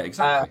World Cup. Yeah,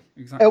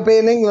 exactly. It'll be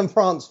an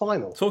England-France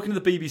final. Talking to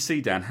the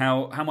BBC, Dan,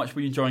 how much were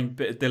you enjoying a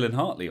bit of Dylan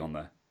Hartley on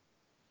there?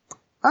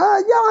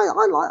 I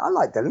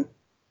like Dylan.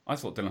 I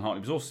thought Dylan Hartley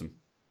was awesome.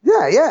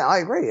 Yeah, I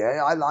agree.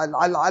 I like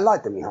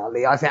Dylan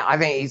Hartley. I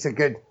think he's a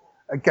good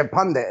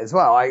pundit as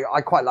well. I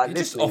quite like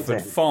this. He just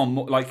offered far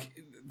more.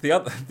 Like the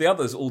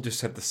others all just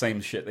said the same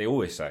shit they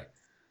always say.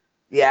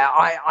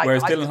 Yeah,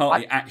 whereas Dylan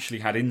Hartley actually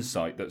had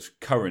insight that's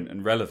current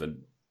and relevant.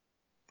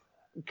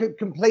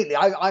 Completely.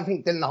 I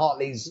think Dylan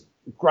Hartley's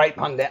a great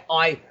pundit.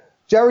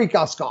 Jerry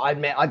Guscott, I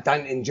admit, I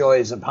don't enjoy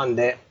as a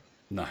pundit.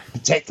 No.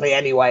 Particularly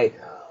anyway.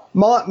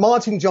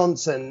 Martin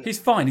Johnson. He's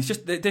fine. He's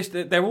just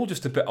they're all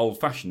just a bit old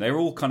fashioned. They're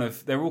all kind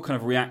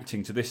of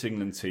reacting to this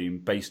England team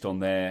based on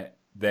their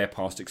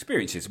past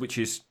experiences, which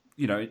is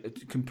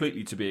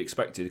completely to be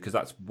expected, because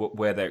that's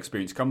where their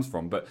experience comes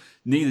from. But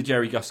neither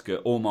Jerry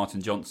Guscott or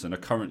Martin Johnson are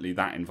currently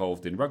that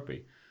involved in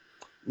rugby.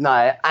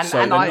 No, and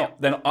they're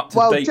not up to date.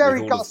 Well,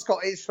 Jerry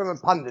Guscott is from a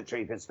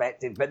punditry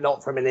perspective, but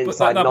not from an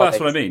inside knowledge. That's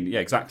what I mean. Yeah,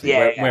 exactly.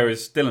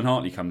 Whereas Dylan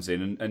Hartley comes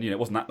in, and it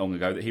wasn't that long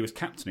ago that he was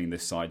captaining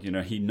this side.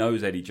 He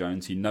knows Eddie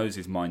Jones, he knows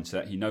his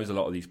mindset, he knows a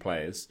lot of these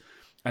players,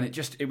 and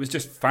it was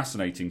just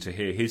fascinating to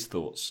hear his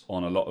thoughts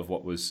on a lot of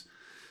what was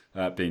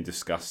being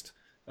discussed.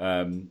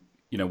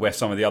 Where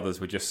some of the others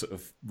were just sort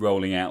of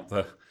rolling out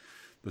the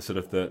sort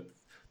of the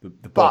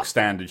bog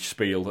standard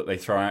spiel that they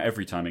throw out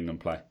every time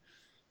England play.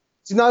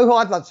 Do you know who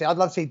I'd love to see? I'd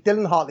love to see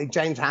Dylan Hartley,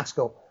 James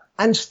Haskell,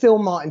 and still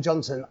Martin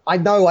Johnson. I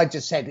know I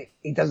just said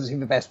he doesn't seem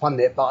the best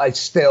pundit, but I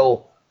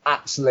still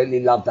absolutely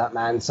love that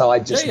man. So I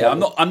just I'm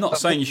not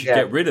saying you should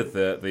get rid of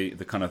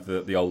the kind of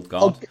the old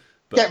guard.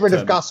 But, get rid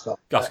of Guscott.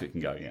 Guscott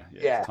can go.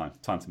 Yeah.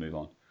 Time to move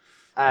on.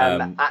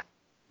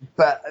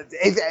 But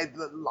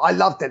I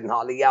love Dylan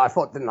Hartley. Yeah, I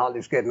thought Dylan Hartley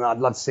was good, and I'd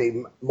love to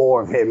see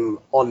more of him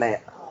on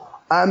it.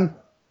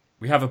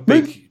 We have a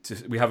big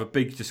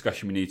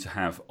discussion we need to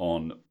have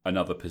on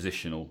another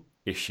positional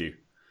issue.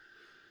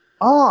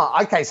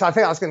 Okay. So I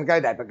think I was going to go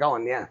there, but go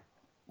on. Yeah.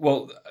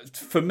 Well,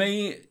 for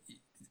me,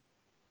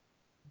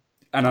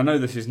 and I know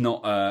this is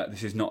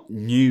not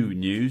new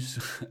news,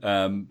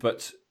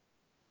 but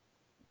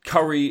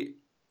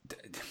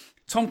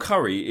Tom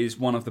Curry is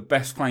one of the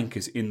best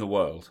flankers in the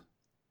world.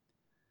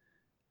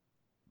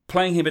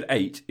 Playing him at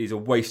 8 is a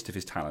waste of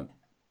his talent.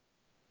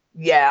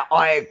 Yeah,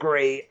 I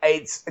agree.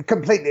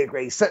 Completely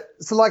agree. So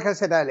like I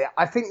said earlier,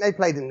 I think they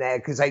played him there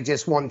because they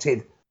just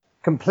wanted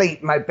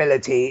complete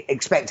mobility,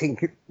 expecting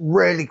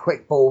really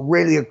quick ball,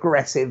 really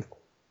aggressive,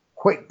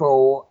 quick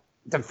ball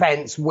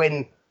defence,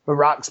 win the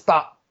rucks,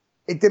 but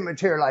it didn't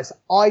materialise.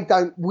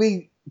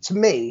 To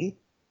me,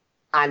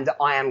 and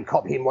I am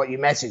copying what you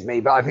messaged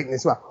me, but I think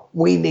this well,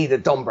 we need a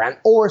Don Brandt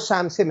or a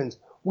Sam Simmons.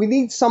 We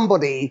need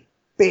somebody,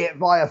 be it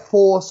via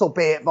force or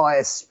be it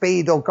via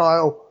speed or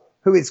guile,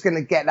 who is going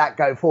to get that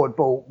go forward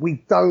ball.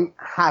 We don't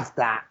have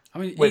that. I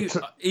mean,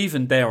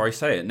 even dare I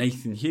say it,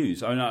 Nathan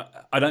Hughes. I mean,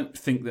 I don't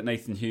think that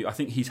Nathan Hughes. I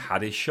think he's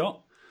had his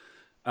shot,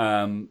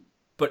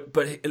 but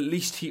at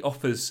least he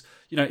offers.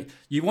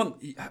 You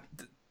want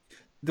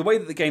the way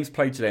that the game's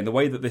played today, and the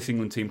way that this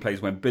England team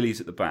plays when Billy's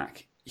at the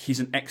back.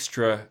 He's an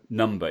extra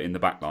number in the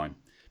back line,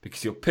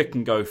 because you'll pick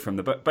and go from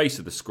the base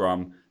of the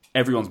scrum.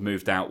 Everyone's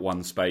moved out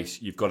one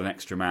space. You've got an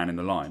extra man in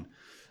the line.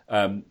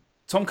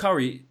 Tom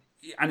Curry,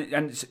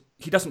 and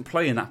he doesn't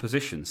play in that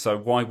position, so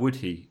why would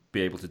he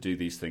be able to do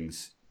these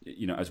things,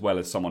 as well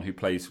as someone who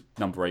plays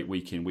number 8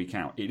 week in, week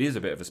out? It is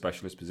a bit of a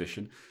specialist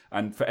position,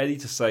 and for Eddie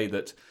to say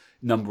that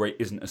number 8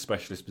 isn't a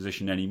specialist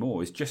position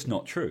anymore is just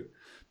not true,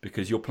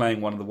 because you're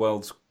playing one of the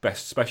world's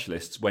best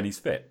specialists when he's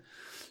fit.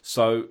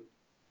 So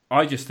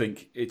I just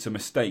think it's a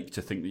mistake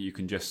to think that you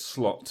can just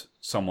slot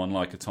someone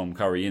like a Tom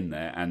Curry in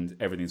there and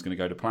everything's going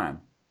to go to plan.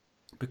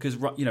 because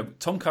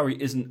Tom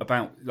Curry isn't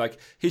about like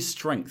his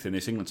strength in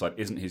this England side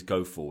isn't his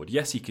go forward.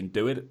 Yes, he can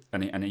do it,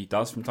 and he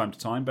does from time to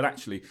time, but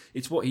actually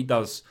it's what he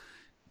does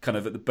kind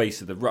of at the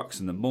base of the rucks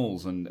and the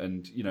mauls,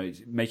 and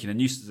making a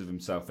nuisance of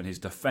himself and his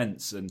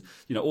defence, and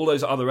all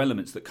those other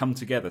elements that come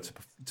together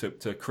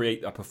to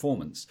create a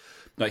performance.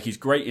 Like, he's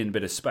great in a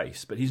bit of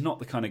space, but he's not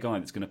the kind of guy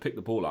that's going to pick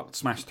the ball up,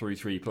 smash through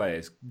 3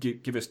 players,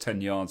 give us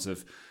 10 yards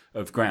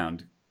of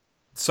ground,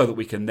 so that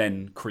we can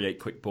then create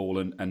quick ball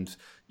and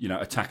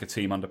attack a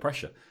team under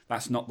pressure.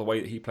 That's not the way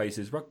that he plays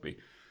his rugby.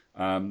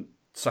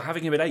 So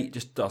having him at 8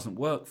 just doesn't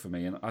work for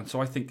me, and so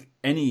I think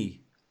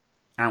any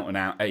out and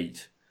out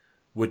 8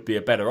 would be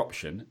a better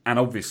option. And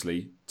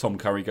obviously, Tom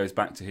Curry goes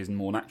back to his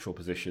more natural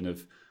position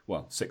of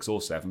 6 or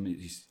 7.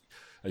 He's,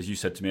 as you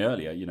said to me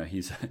earlier,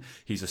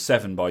 he's a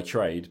 7 by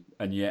trade,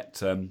 and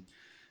yet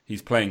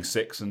he's playing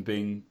 6 and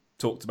being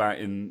talked about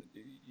in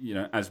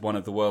as one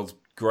of the world's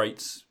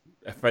greats,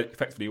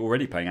 effectively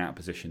already playing out of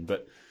position.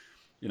 But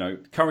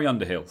Curry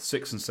Underhill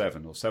 6 and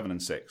 7 or 7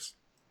 and 6,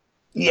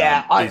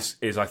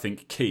 is I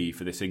think key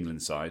for this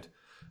England side,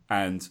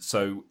 and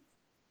so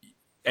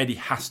Eddie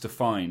has to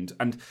find,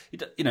 and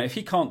if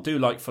he can't do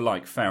like for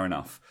like, fair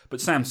enough.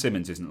 But Sam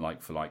Simmons isn't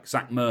like for like.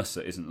 Zach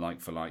Mercer isn't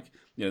like for like.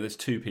 There's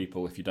 2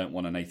 people, if you don't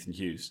want a Nathan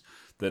Hughes,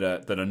 that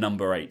are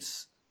number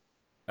 8s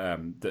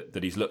that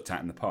he's looked at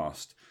in the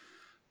past.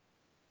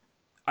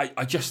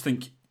 I just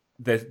think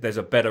there's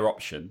a better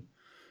option,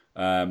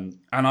 and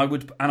I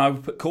would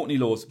put Courtney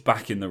Lawes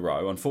back in the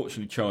row.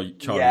 Unfortunately, Charlie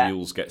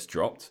Ewels gets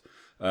dropped.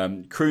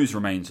 Cruz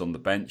remains on the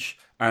bench,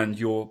 and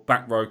your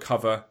back row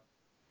cover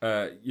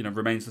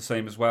remains the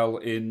same as well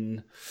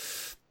in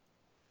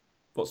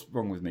what's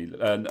wrong with me?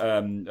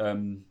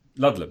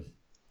 Ludlam.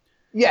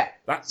 Yeah.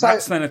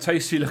 That's then a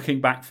tasty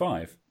looking back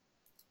 5.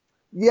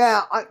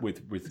 Yeah.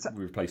 With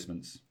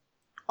replacements.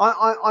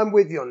 I'm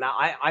with you on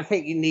that. I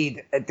think you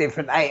need a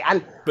different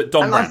 8. But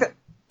Don Brandt.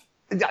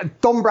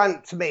 Don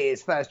Brandt to me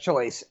is first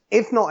choice.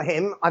 If not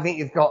him, I think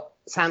you've got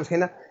Sam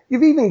Skinner.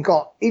 You've even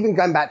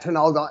going back to an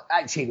old.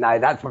 Actually, no,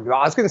 that's probably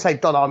right. I was going to say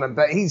Don Armand,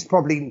 but he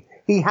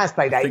has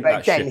played 8. I think but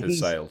that again, ship has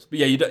sailed. But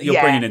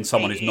you're bringing in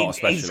someone who's not a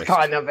specialist. He's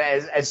kind of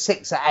a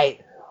 6 or 8.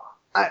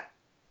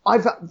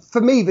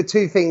 For me, the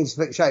 2 things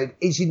that showed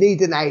is you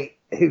need an 8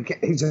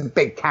 who's a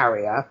big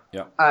carrier,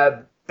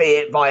 be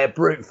it via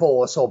brute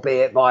force or be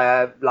it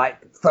via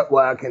like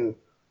footwork and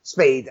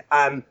speed.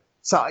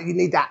 So you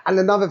need that. And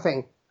another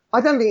thing,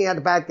 I don't think he had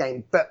a bad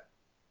game, but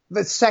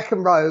the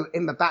second row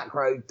in the back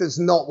row does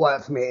not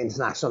work for me at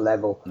international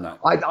level. No.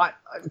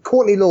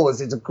 Courtney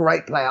Lawes is a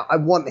great player. I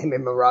want him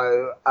in the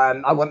row.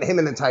 I want him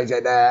and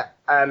Ntoje there.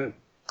 And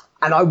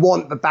I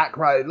want the back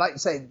row. Like you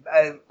say,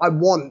 I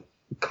want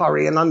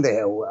Curry and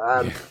Underhill.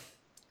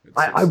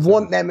 I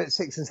want them at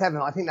 6 and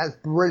 7. I think that's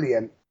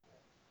brilliant.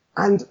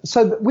 And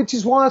so, which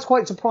is why I was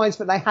quite surprised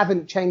that they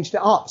haven't changed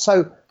it up.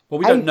 So, well,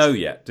 we don't know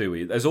yet, do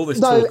we? There's all this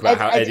talk about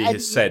how Eddie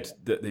has said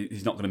that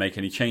he's not going to make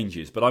any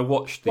changes. But I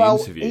watched the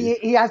interview.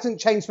 He hasn't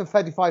changed the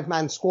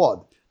 35-man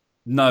squad.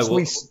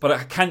 No,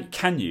 but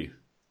can you?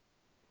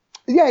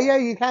 Yeah,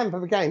 you can for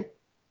the game.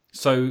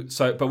 So,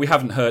 but we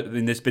haven't heard. I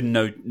mean, there's been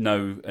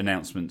no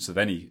announcements of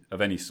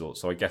any sort.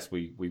 So I guess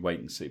we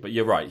wait and see. But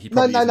you're right. He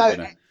probably isn't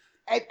gonna...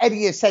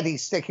 Eddie has said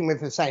he's sticking with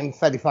the same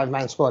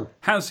 35-man squad.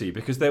 Has he?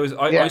 Because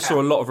I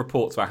saw a lot of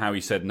reports about how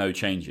he said no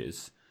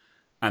changes,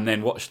 and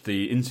then watched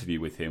the interview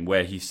with him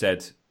where he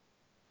said,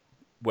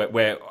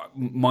 where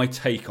my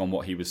take on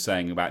what he was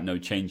saying about no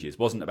changes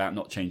wasn't about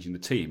not changing the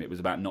team. It was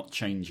about not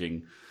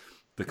changing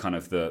the kind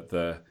of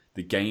the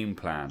game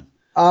plan.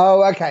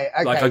 Oh, okay.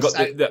 Like I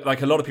got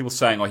like a lot of people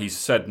saying, "Oh, he's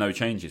said no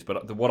changes,"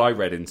 but what I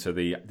read into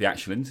the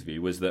actual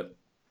interview was that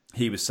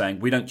he was saying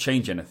we don't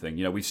change anything.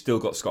 We've still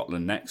got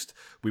Scotland next.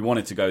 We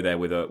wanted to go there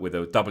with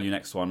a W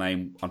next to our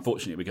name.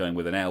 Unfortunately, we're going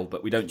with an L,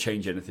 but we don't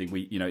change anything.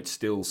 It's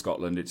still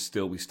Scotland.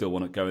 We still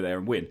want to go there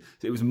and win.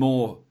 So it was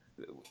more,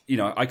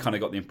 I kind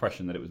of got the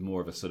impression that it was more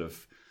of a sort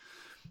of,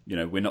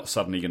 we're not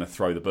suddenly going to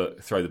throw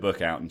the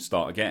book out and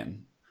start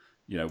again.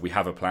 We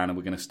have a plan and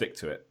we're going to stick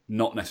to it.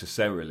 Not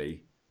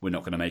necessarily. We're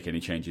not going to make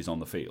any changes on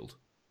the field.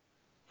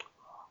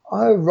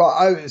 Oh,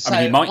 right. So, I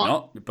mean, he might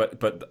not,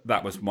 but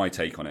that was my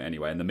take on it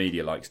anyway. And the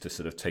media likes to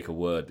sort of take a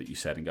word that you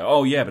said and go,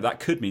 oh, yeah, but that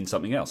could mean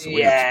something else. So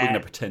we're going to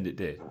pretend it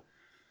did.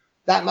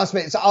 That must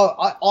be. So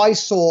I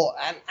saw,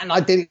 and I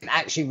didn't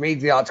actually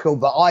read the article,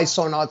 but I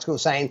saw an article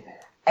saying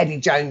Eddie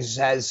Jones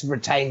has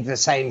retained the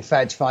same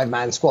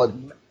 35-man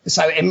squad.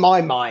 So in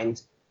my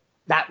mind,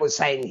 that was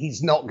saying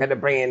he's not going to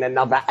bring in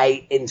another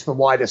 8 into the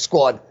wider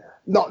squad.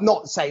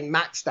 Not saying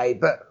match day,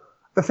 but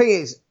the thing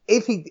is,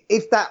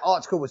 if that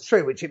article was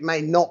true, which it may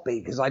not be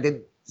because I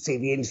didn't see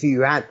the interview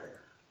you had,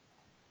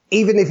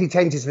 even if he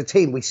changes the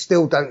team, we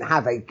still don't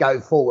have a go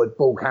forward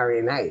ball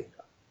carrying 8.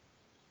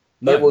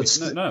 No, we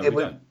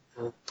don't.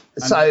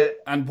 So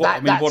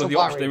what are the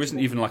options? There isn't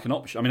even like an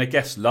option. I mean, I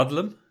guess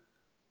Ludlam.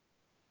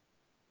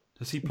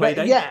 Does he play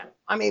 8? Yeah,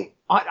 I mean,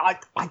 I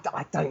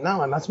don't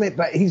know. I must admit,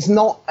 but he's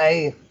not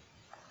a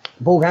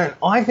ball carrying.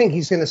 I think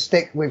he's going to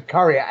stick with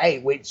Curry at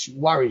 8, which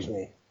worries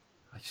me.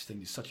 I just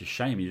think it's such a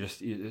shame.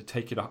 You're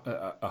taking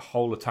a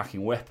whole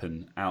attacking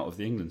weapon out of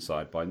the England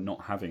side by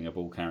not having a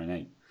ball carrying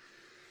 8.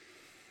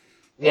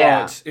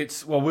 Yeah,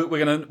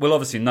 we'll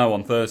obviously know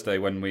on Thursday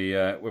when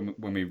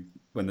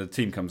the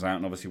team comes out,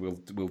 and obviously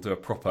we'll do a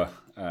proper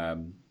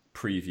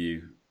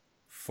preview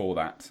for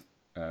that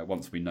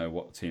once we know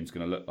what the team's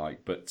going to look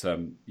like. But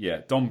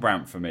Don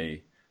Brandt for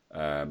me,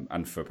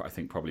 and for I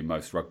think probably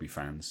most rugby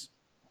fans,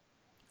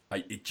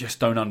 I just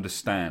don't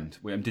understand.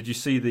 Did you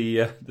see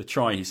the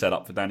try he set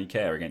up for Danny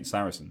Care against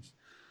Saracens?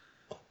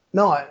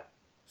 No.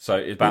 So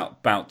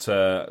about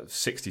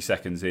 60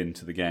 seconds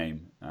into the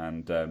game,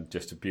 and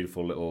just a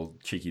beautiful little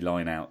cheeky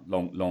line out,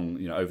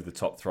 long over the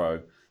top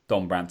throw.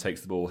 Don Brandt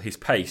takes the ball, his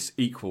pace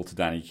equal to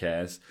Danny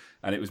Care's,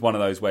 and it was one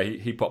of those where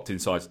he popped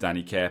inside to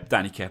Danny Care.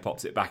 Danny Care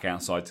pops it back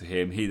outside to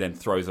him. He then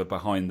throws it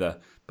behind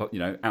out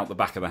the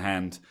back of the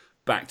hand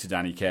back to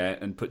Danny Care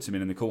and puts him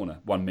in the corner.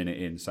 1 minute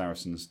in,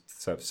 Saracens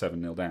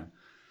 7-0 down.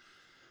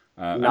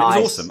 Nice. And it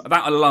was awesome.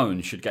 That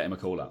alone should get him a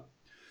call up.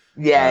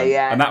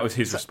 Yeah. And that was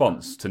his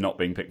response to not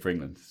being picked for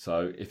England.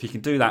 So if he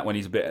can do that when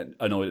he's a bit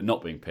annoyed at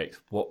not being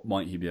picked, what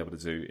might he be able to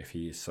do if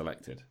he is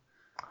selected?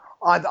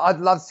 I'd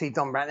love to see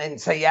Don Brandt in.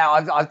 So,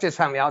 I've just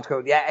found the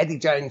article. Yeah, Eddie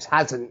Jones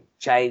hasn't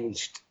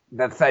changed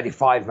the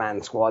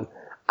 35-man squad.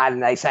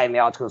 And they say in the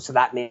article, so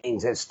that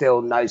means there's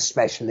still no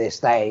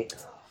specialist 8.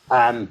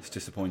 It's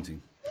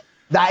disappointing.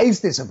 That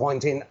is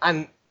disappointing.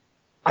 And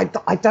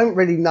I don't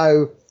really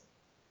know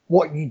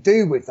what you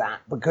do with that,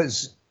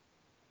 because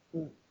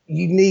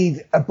you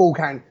need a ball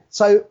carrying.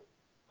 So,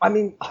 I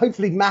mean,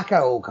 hopefully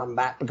Mako will come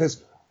back,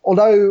 because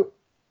although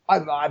I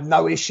have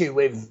no issue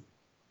with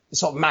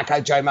sort of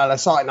Mako, Joe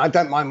Malachite, and I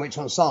don't mind which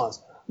one starts,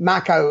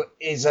 Mako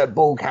is a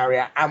ball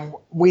carrier, and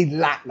we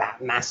lack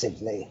that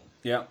massively.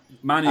 Yeah,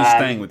 Manu's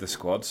staying with the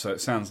squad, so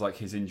it sounds like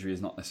his injury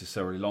is not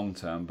necessarily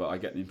long-term, but I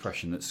get the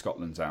impression that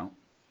Scotland's out.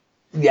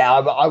 Yeah,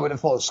 I would have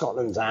thought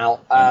Scotland's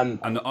out.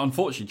 And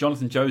unfortunately,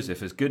 Jonathan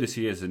Joseph, as good as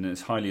he is and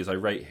as highly as I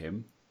rate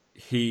him,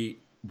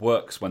 he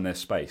works when there's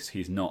space.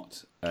 He's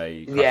not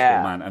a crushable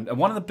man. And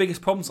one of the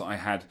biggest problems that I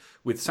had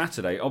with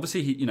Saturday,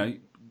 obviously, you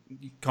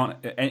can't.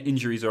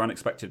 Injuries are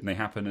unexpected and they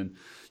happen, and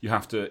you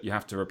have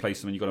to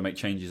replace them, and you've got to make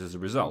changes as a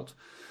result.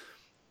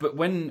 But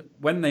when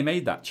they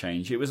made that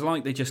change, it was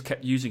like they just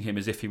kept using him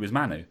as if he was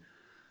Manu.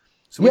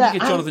 So when you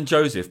get Jonathan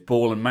Joseph,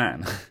 ball and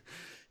man,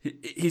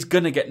 he's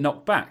going to get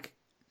knocked back.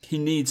 He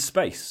needs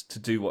space to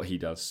do what he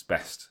does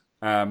best.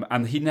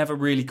 And he never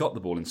really got the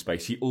ball in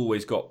space. He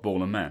always got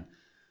ball and man.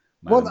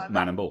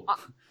 Man and ball.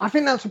 I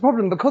think that's the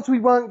problem, because we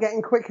weren't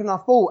getting quick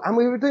enough ball. And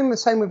we were doing the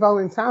same with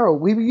Owen Farrell.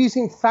 We were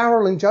using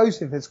Farrell and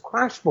Joseph as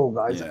crash ball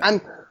guys. Yeah.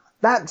 And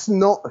that's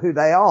not who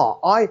they are.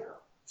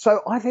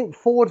 So I think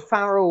Ford,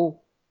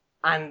 Farrell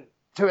and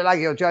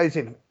Tuilagi or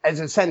Joseph as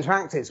a centre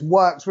axis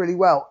works really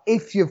well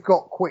if you've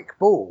got quick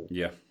ball.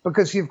 Yeah.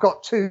 Because you've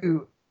got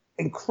two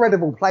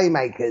incredible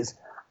playmakers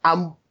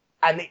and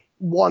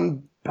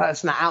one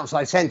person at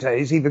outside centre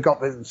who's either got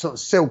the sort of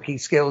silky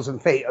skills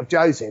and feet of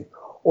Joseph,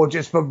 or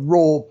just the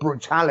raw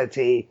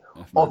brutality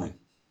of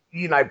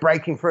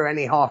breaking through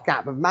any half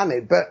gap of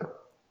Manu. But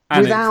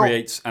it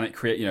creates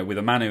with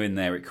a Manu in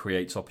there, it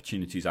creates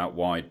opportunities out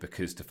wide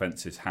because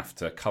defences have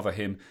to cover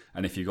him.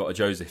 And if you've got a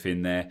Joseph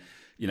in there,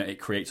 it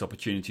creates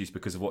opportunities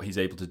because of what he's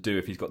able to do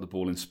if he's got the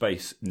ball in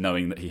space,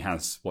 knowing that he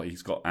has what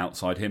he's got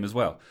outside him as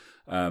well.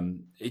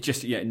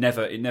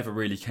 It never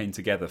really came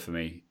together for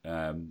me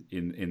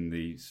in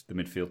the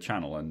midfield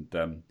channel, and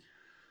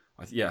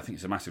I think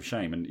it's a massive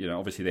shame. And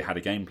obviously they had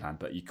a game plan,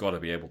 but you've got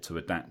to be able to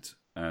adapt.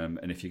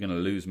 And if you're going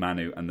to lose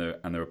Manu and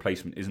the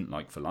replacement isn't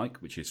like for like,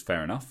 which is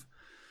fair enough,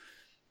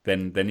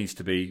 then there needs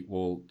to be,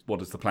 well, what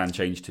does the plan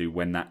change to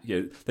when that?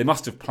 They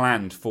must have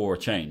planned for a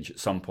change at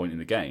some point in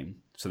the game,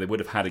 so they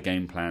would have had a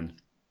game plan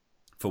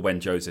for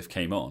when Joseph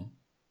came on.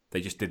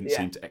 They just didn't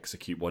seem to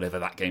execute whatever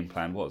that game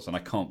plan was, and I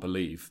can't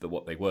believe that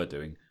what they were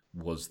doing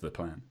was the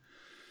plan.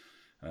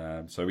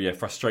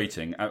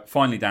 Frustrating.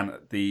 Finally, Dan,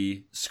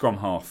 the scrum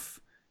half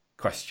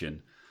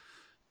question.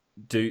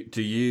 Do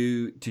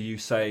you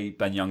say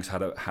Ben Young's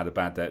had a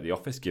bad day at the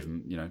office? Give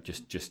him,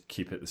 just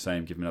keep it the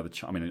same. Give him another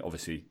chance. I mean,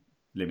 obviously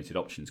limited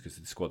options because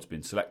the squad's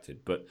been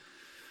selected, but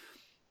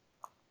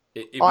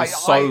it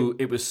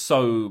was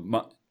so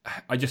much.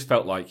 I just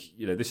felt like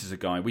this is a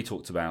guy we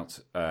talked about.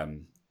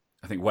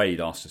 I think Wade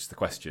asked us the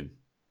question,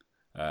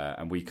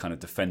 and we kind of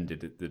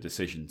defended the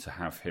decision to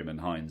have him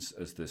and Hines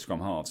as the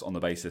scrum halves on the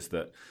basis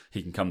that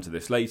he can come to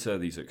this later.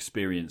 These are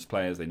experienced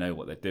players; they know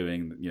what they're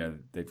doing.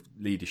 They've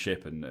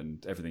leadership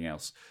and everything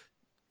else.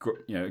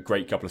 A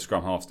great couple of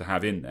scrum halves to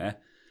have in there,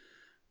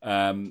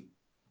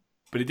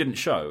 but it didn't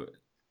show.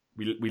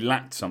 We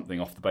lacked something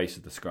off the base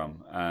of the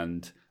scrum,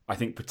 and I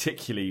think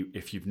particularly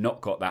if you've not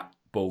got that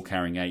ball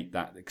carrying 8,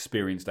 that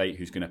experienced 8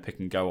 who's going to pick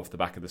and go off the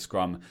back of the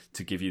scrum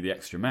to give you the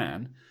extra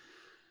man.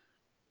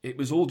 It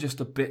was all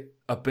just a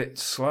bit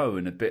slow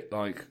and a bit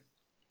like,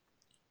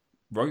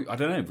 I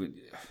don't know.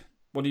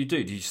 What do you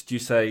do? Do you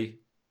say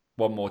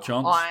one more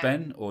chance,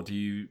 Ben, or do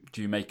you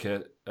make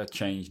a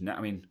change now?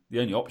 I mean,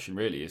 the only option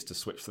really is to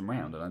switch them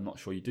round, and I'm not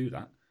sure you do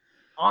that.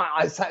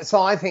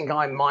 So I think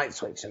I might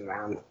switch them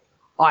around.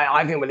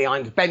 I think Willie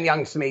Hines, Ben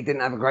Youngs to me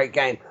didn't have a great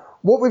game.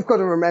 What we've got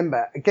to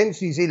remember,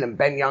 against New Zealand,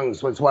 Ben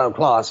Youngs was world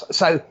class.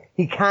 So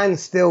he can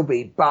still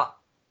be, but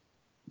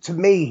to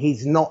me,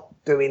 he's not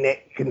doing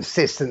it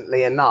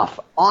consistently enough.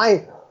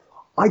 I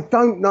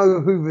don't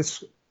know who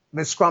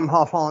the scrum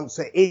half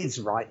answer is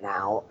right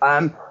now,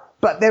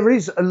 but there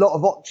is a lot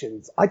of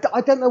options. I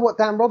don't know what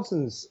Dan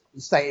Robson's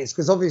state is,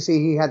 because obviously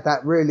he had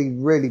that really,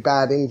 really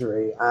bad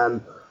injury,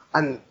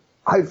 and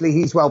hopefully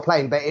he's well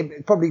playing, but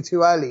it's probably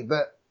too early.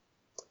 But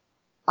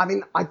I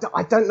mean, I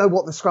don't know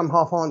what the scrum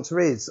half answer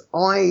is.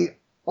 I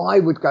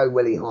would go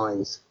Willie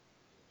Hines.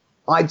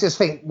 I just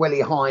think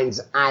Willie Hines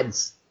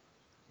adds.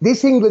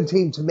 This England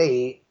team to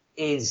me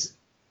is,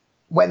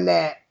 when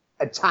they're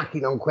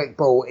attacking on quick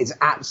ball, is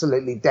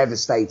absolutely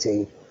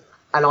devastating.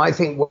 And I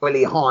think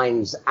Willie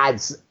Hines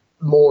adds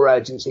more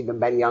urgency than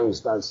Ben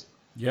Youngs does.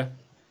 Yeah.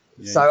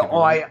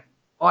 So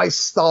I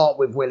start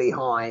with Willie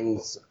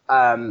Hines.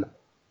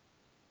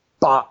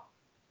 But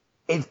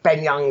if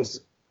Ben Youngs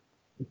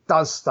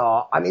does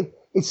start, I mean,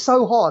 it's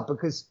so hard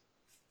because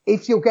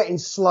if you're getting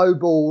slow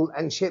ball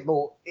and shit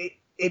ball,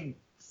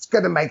 it's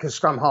going to make a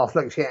scrum half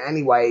look shit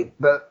anyway.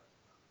 But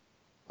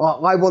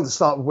I want to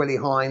start with Willie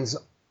Hines.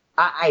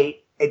 At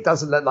 8, it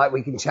doesn't look like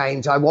we can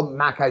change. I want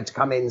Mako to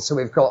come in so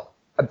we've got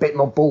a bit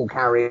more ball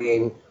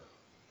carrying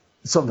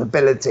sort of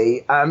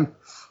ability.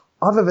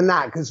 Other than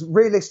that, because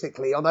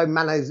realistically, although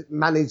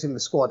Manu's in the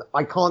squad,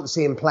 I can't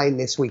see him playing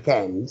this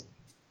weekend.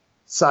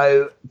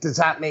 So does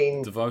that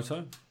mean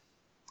Devoto?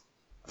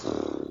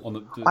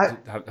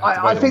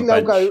 I think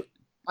they'll go.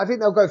 I think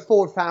they'll go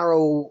Ford,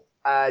 Farrell,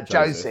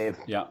 Joseph.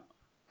 Yeah,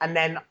 and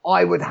then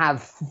I would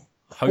have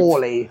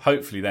Fawley.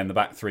 Hopefully, then the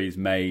back three is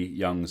May,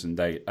 Youngs, and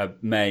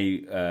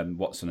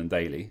Watson and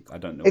Daly. I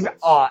don't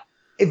know.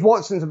 If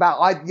Watson's about,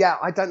 I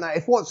don't know.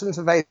 If Watson's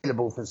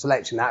available for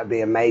selection, that would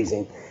be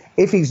amazing.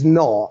 If he's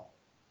not,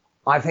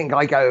 I think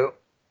I go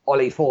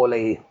Ollie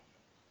Fawley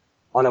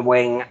on a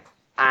wing,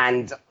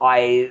 and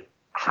I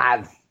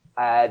have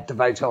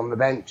Devoto on the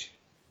bench.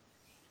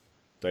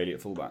 Daly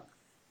at fullback.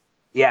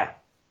 Yeah.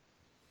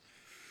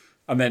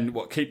 And then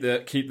what? Keep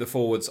the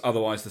forwards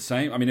otherwise the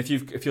same. I mean, if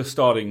you're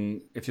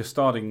starting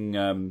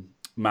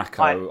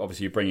Mako,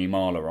 obviously you're bringing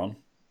Marler on.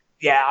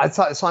 Yeah,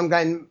 so I'm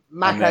going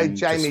Mako,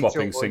 Jamie,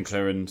 swapping George.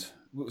 Sinclair and.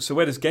 So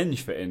where does Genge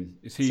fit in?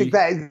 Is he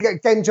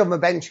Genge on the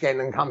bench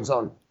again and comes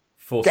on?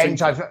 For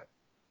Sinclair?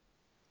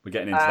 We're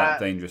getting into that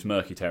dangerous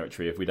murky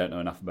territory if we don't know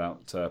enough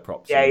about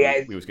props. Yeah.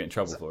 We always get in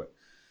trouble for it.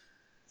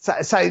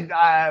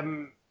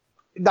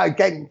 No,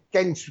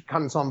 Genge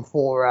comes on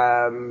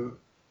for.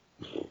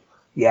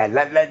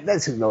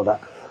 Let's ignore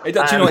that. Do you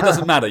know it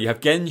doesn't matter? You have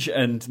Genge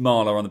and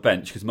Marler on the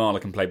bench because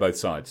Marler can play both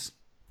sides.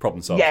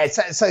 Problem solved. Yeah,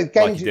 so Genge,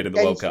 like he did in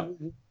the World Cup.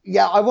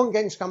 Yeah, I want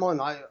Genge to come on.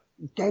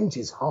 Genge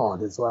is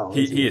hard as well.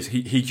 He is.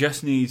 He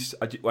just needs.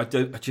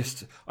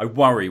 I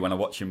worry when I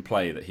watch him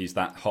play that he's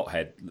that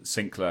hothead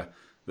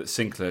that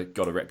Sinclair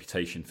got a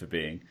reputation for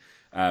being.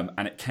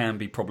 And it can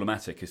be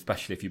problematic,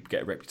 especially if you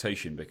get a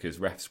reputation, because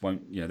refs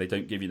won't, they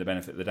don't give you the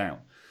benefit of the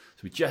doubt.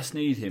 So we just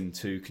need him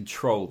to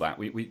control that.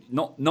 We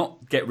not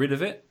get rid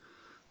of it,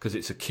 because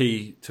it's a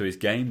key to his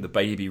game, the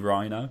baby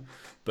rhino,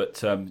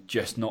 but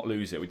just not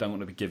lose it. We don't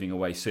want to be giving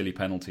away silly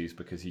penalties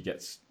because he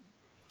gets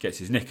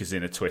his knickers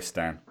in a twist,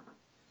 Dan.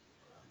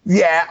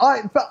 Yeah,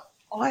 I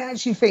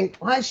actually think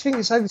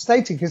it's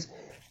overstated because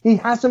he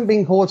hasn't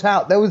been caught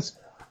out. There was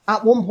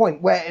at one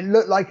point where it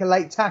looked like a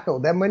late tackle.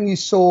 Then when you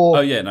saw...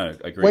 Oh, yeah, no,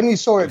 I agree. When you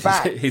saw it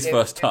back... His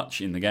first touch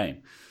in the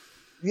game.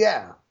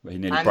 Yeah. Where he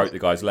nearly broke the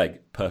guy's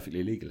leg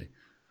perfectly legally.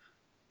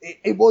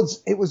 It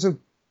was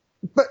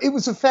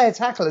a fair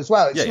tackle as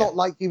well. It's not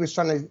like he was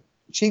trying to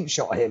cheap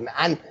shot him.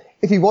 And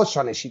if he was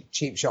trying to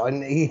cheap shot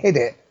him, he hit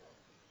it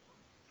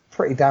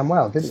pretty damn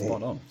well, didn't he?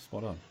 Spot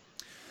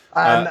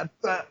on.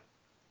 But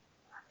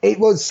it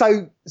was...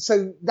 So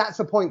that's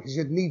the point, because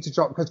you'd need to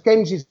drop... Because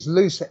Genji's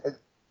loose...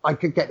 I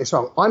could get this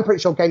wrong. I'm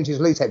pretty sure Genji's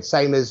loose head,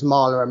 same as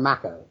Marler and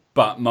Mako.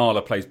 But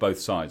Marler plays both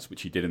sides,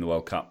 which he did in the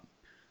World Cup.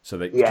 So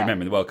do you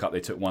remember in the World Cup they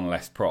took one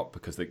less prop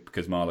because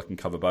Marler can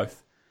cover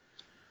both.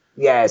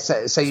 Yeah,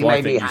 so you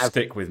maybe you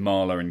stick with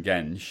Marler and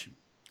Genge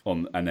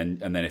on, and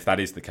then if that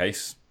is the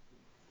case,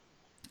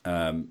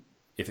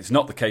 if it's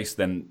not the case,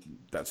 then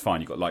that's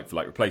fine. You've got like for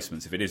like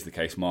replacements. If it is the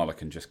case, Marler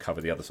can just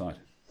cover the other side.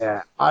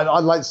 Yeah,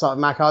 I'd like to start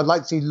with Mako. I'd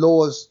like to see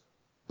Laws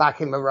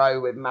back in the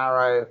row with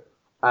Marrow.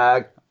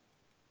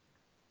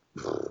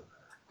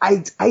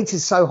 Eight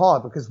is so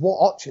hard because what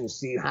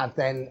options do you have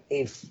then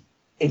if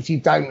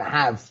you don't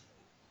have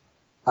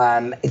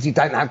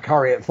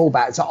Curry at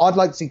fullback? So I'd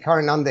like to see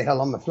Curry and Underhill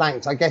on the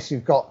flanks. I guess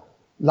you've got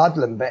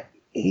Ludlam, but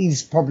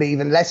he's probably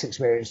even less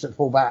experienced at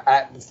fullback.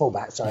 At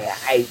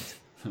 8.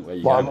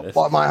 What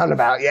am I on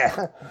about?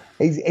 Yeah,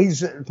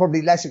 he's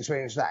probably less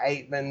experienced at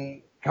 8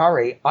 than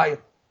Curry.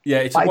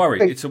 It's a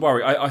worry. It's a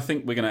worry. I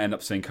think we're going to end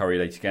up seeing Curry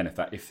late again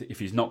if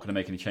he's not going to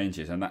make any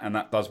changes, and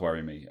that does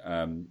worry me.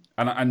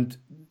 And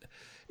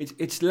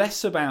it's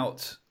less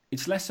about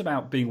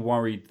being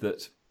worried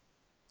that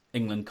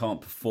England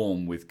can't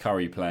perform with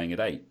Curry playing at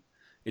 8.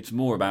 It's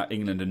more about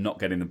England and not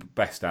getting the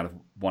best out of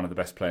one of the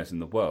best players in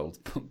the world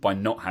by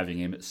not having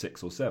him at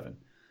 6 or 7.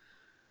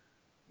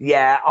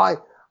 Yeah,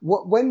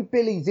 when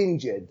Billy's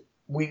injured,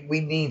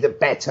 we need a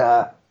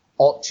better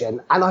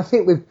option. And I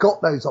think we've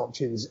got those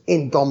options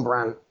in Don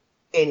Brandt,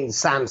 in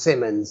Sam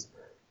Simmons,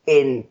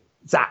 in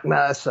Zach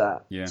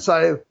Mercer. Yeah.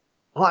 So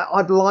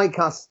I'd like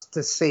us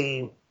to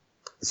see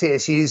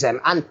us use them.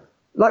 And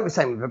like we're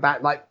saying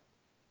about, like,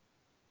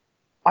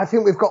 I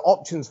think we've got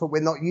options that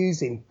we're not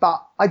using,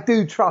 but I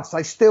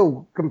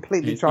still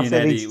completely trust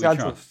Eddie's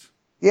judgment.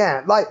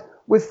 Yeah, like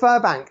with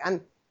Furbank,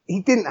 and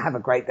he didn't have a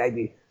great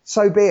debut.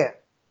 So be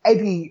it.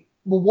 Eddie,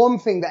 well, one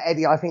thing that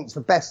Eddie, I think, is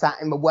the best at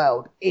in the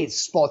world is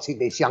spotting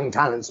this young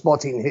talent,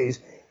 spotting who's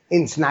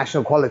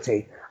international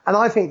quality. And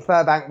I think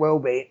Furbank will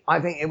be. I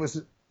think it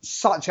was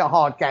such a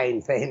hard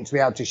game for him to be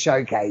able to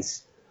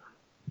showcase.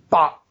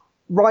 But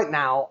right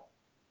now,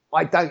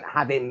 I don't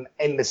have him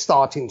in the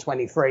starting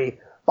 23,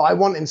 but I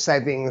want him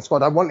saving the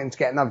squad. I want him to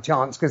get another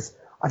chance because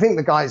I think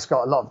the guy's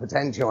got a lot of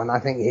potential and I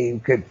think he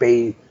could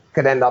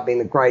end up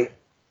being a great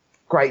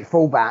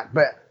fullback.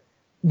 But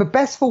the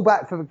best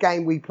fullback for the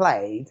game we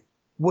played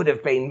would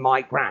have been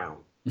Mike Brown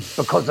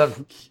because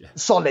of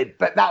solid,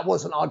 but that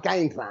wasn't our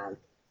game plan.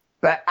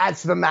 But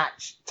as the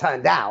match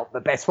turned out, the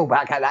best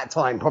fullback at that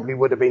time probably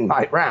would have been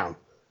Mike Brown.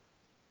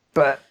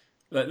 But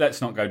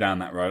let's not go down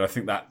that road. I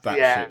think that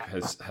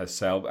ship has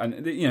sailed.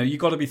 And you've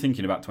got to be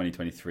thinking about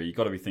 2023. You've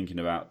got to be thinking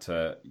about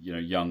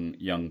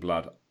young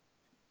blood.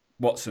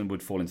 Watson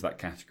would fall into that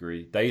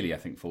category. Daly, I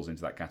think, falls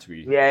into that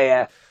category.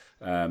 Yeah.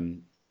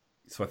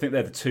 So I think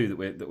they're the two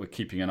that we're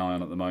keeping an eye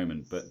on at the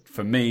moment. But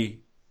for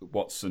me,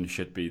 Watson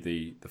should be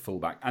the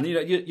fullback. And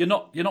you're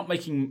not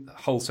making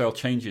wholesale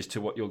changes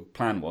to what your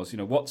plan was.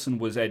 Watson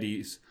was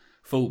Eddie's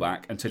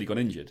fullback until he got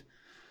injured.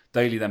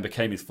 Daly then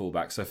became his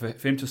fullback. So for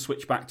him to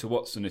switch back to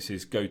Watson as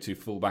his go-to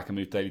fullback and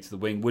move Daly to the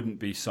wing wouldn't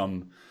be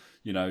some,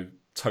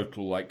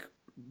 total like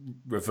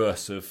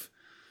reverse of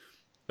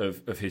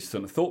his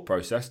sort of thought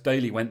process.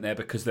 Daly went there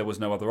because there was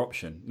no other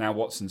option. Now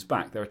Watson's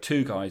back. There are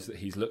two guys that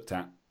he's looked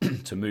at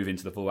to move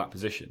into the fullback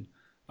position.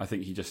 I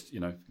think he just,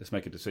 let's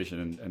make a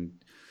decision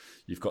and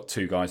you've got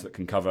two guys that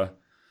can cover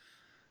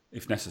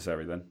if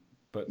necessary then.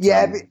 But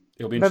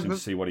it'll be interesting to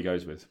see what he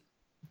goes with.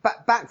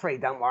 Back three,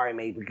 don't worry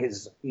me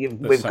because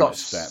we've got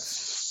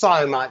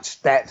so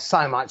much depth,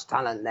 so much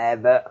talent there.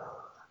 But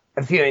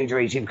a few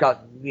injuries, you've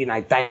got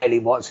Daly,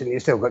 Watson,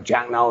 you've still got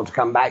Jack Noel to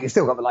come back, you've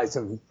still got the likes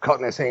of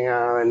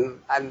Cognisinger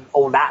and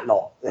all that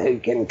lot who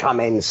can come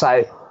in.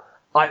 So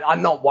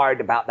I'm not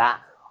worried about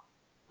that.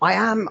 I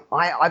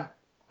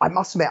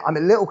must admit I'm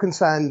a little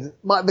concerned.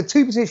 The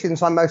two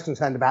positions I'm most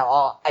concerned about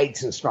are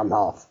 8 and scrum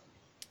half.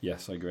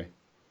 Yes, I agree.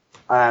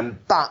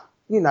 But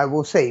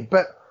we'll see.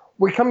 But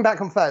we're coming back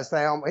on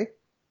Thursday, aren't we?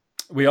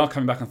 We are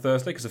coming back on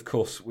Thursday because, of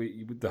course,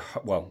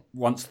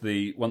 once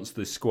the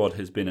squad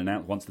has been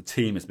announced, once the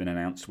team has been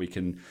announced, we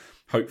can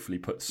hopefully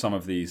put some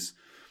of these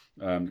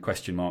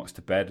question marks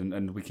to bed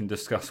and we can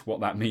discuss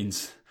what that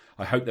means.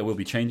 I hope there will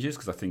be changes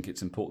because I think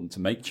it's important to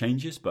make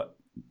changes, but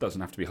it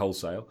doesn't have to be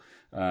wholesale.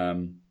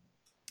 See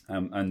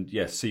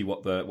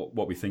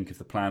what we think of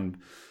the plan.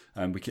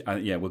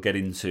 We'll get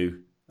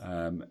into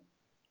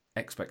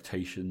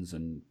expectations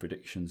and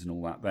predictions and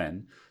all that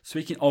then.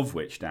 Speaking of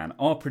which, Dan,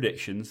 our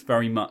predictions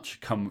very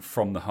much come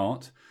from the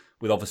heart,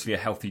 with obviously a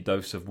healthy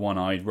dose of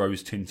one-eyed,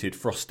 rose-tinted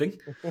frosting.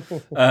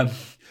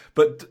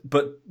 But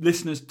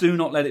listeners, do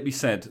not let it be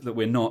said that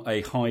we're not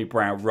a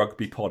highbrow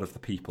rugby pod of the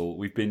people.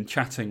 I've been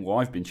chatting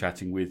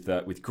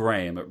with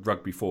Graham at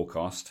Rugby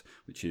Forecast,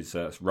 which is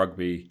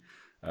rugby,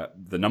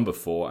 the number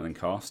 4 and then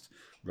cast.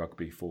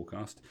 Rugby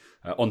Forecast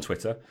on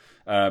Twitter,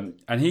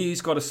 and he's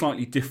got a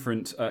slightly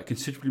different,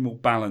 considerably more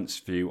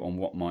balanced view on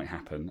what might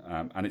happen,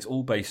 and it's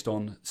all based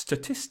on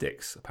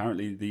statistics.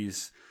 Apparently,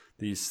 these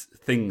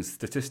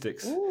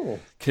statistics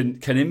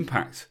can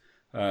impact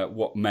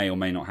what may or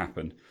may not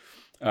happen.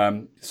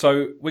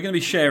 So we're going to be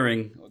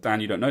sharing,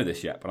 Dan, you don't know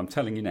this yet, but I'm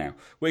telling you now,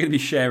 we're going to be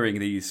sharing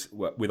these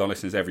with our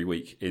listeners every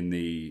week in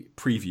the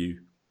preview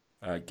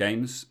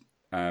games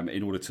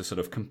in order to sort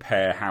of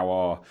compare how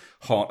our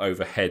heart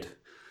over head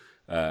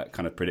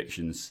kind of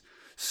predictions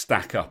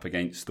stack up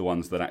against the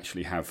ones that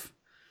actually have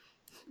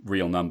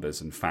real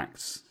numbers and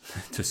facts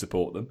to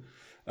support them.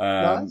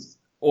 Nice.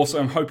 Also,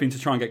 I'm hoping to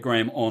try and get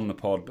Graham on the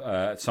pod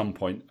at some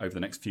point over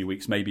the next few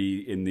weeks,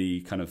 maybe in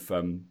the kind of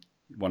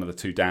one of the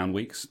 2 down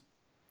weeks,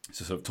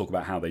 to sort of talk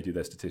about how they do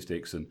their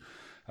statistics and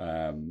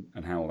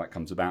how all that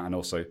comes about. And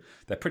also,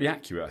 they're pretty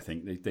accurate. I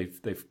think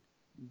they've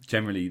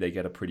generally they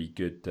get a pretty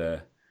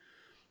good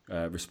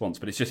response,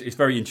 but it's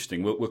very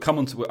interesting. We'll come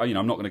on to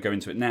I'm not going to go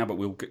into it now, but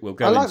we'll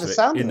go into it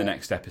in the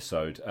next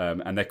episode.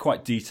 And they're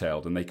quite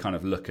detailed, and they kind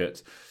of look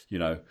at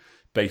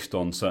based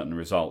on certain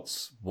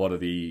results,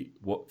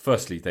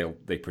 firstly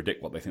they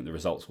predict what they think the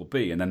results will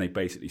be, and then they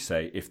basically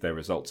say if their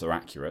results are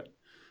accurate,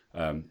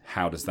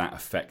 how does that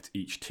affect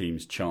each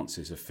team's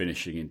chances of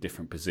finishing in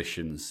different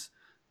positions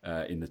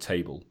in the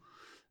table.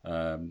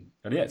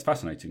 It's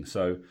fascinating.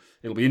 So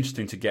it'll be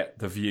interesting to get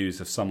the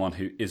views of someone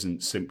who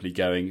isn't simply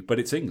going, but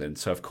it's England,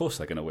 so of course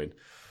they're going to win.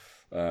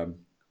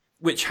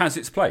 which has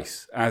its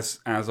place, as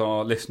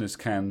our listeners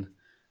can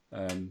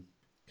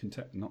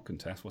not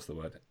contest. What's the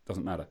word?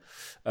 Doesn't matter.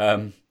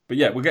 But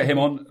yeah, we'll get him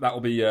on.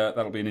 That'll be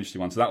an interesting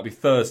one. So that'll be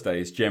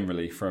Thursdays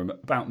generally from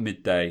about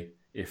midday,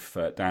 if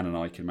Dan and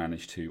I can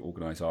manage to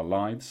organise our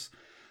lives.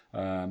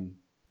 Dan,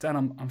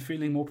 I'm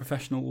feeling more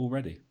professional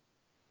already.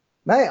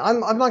 Mate,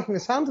 I'm liking the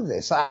sound of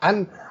this,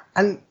 and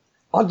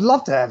I'd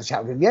love to have a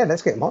chat with him. Yeah,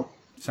 let's get him on.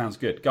 Sounds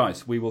good,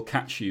 guys. We will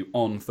catch you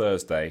on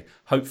Thursday.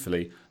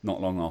 Hopefully,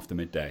 not long after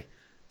midday.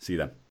 See you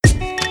then.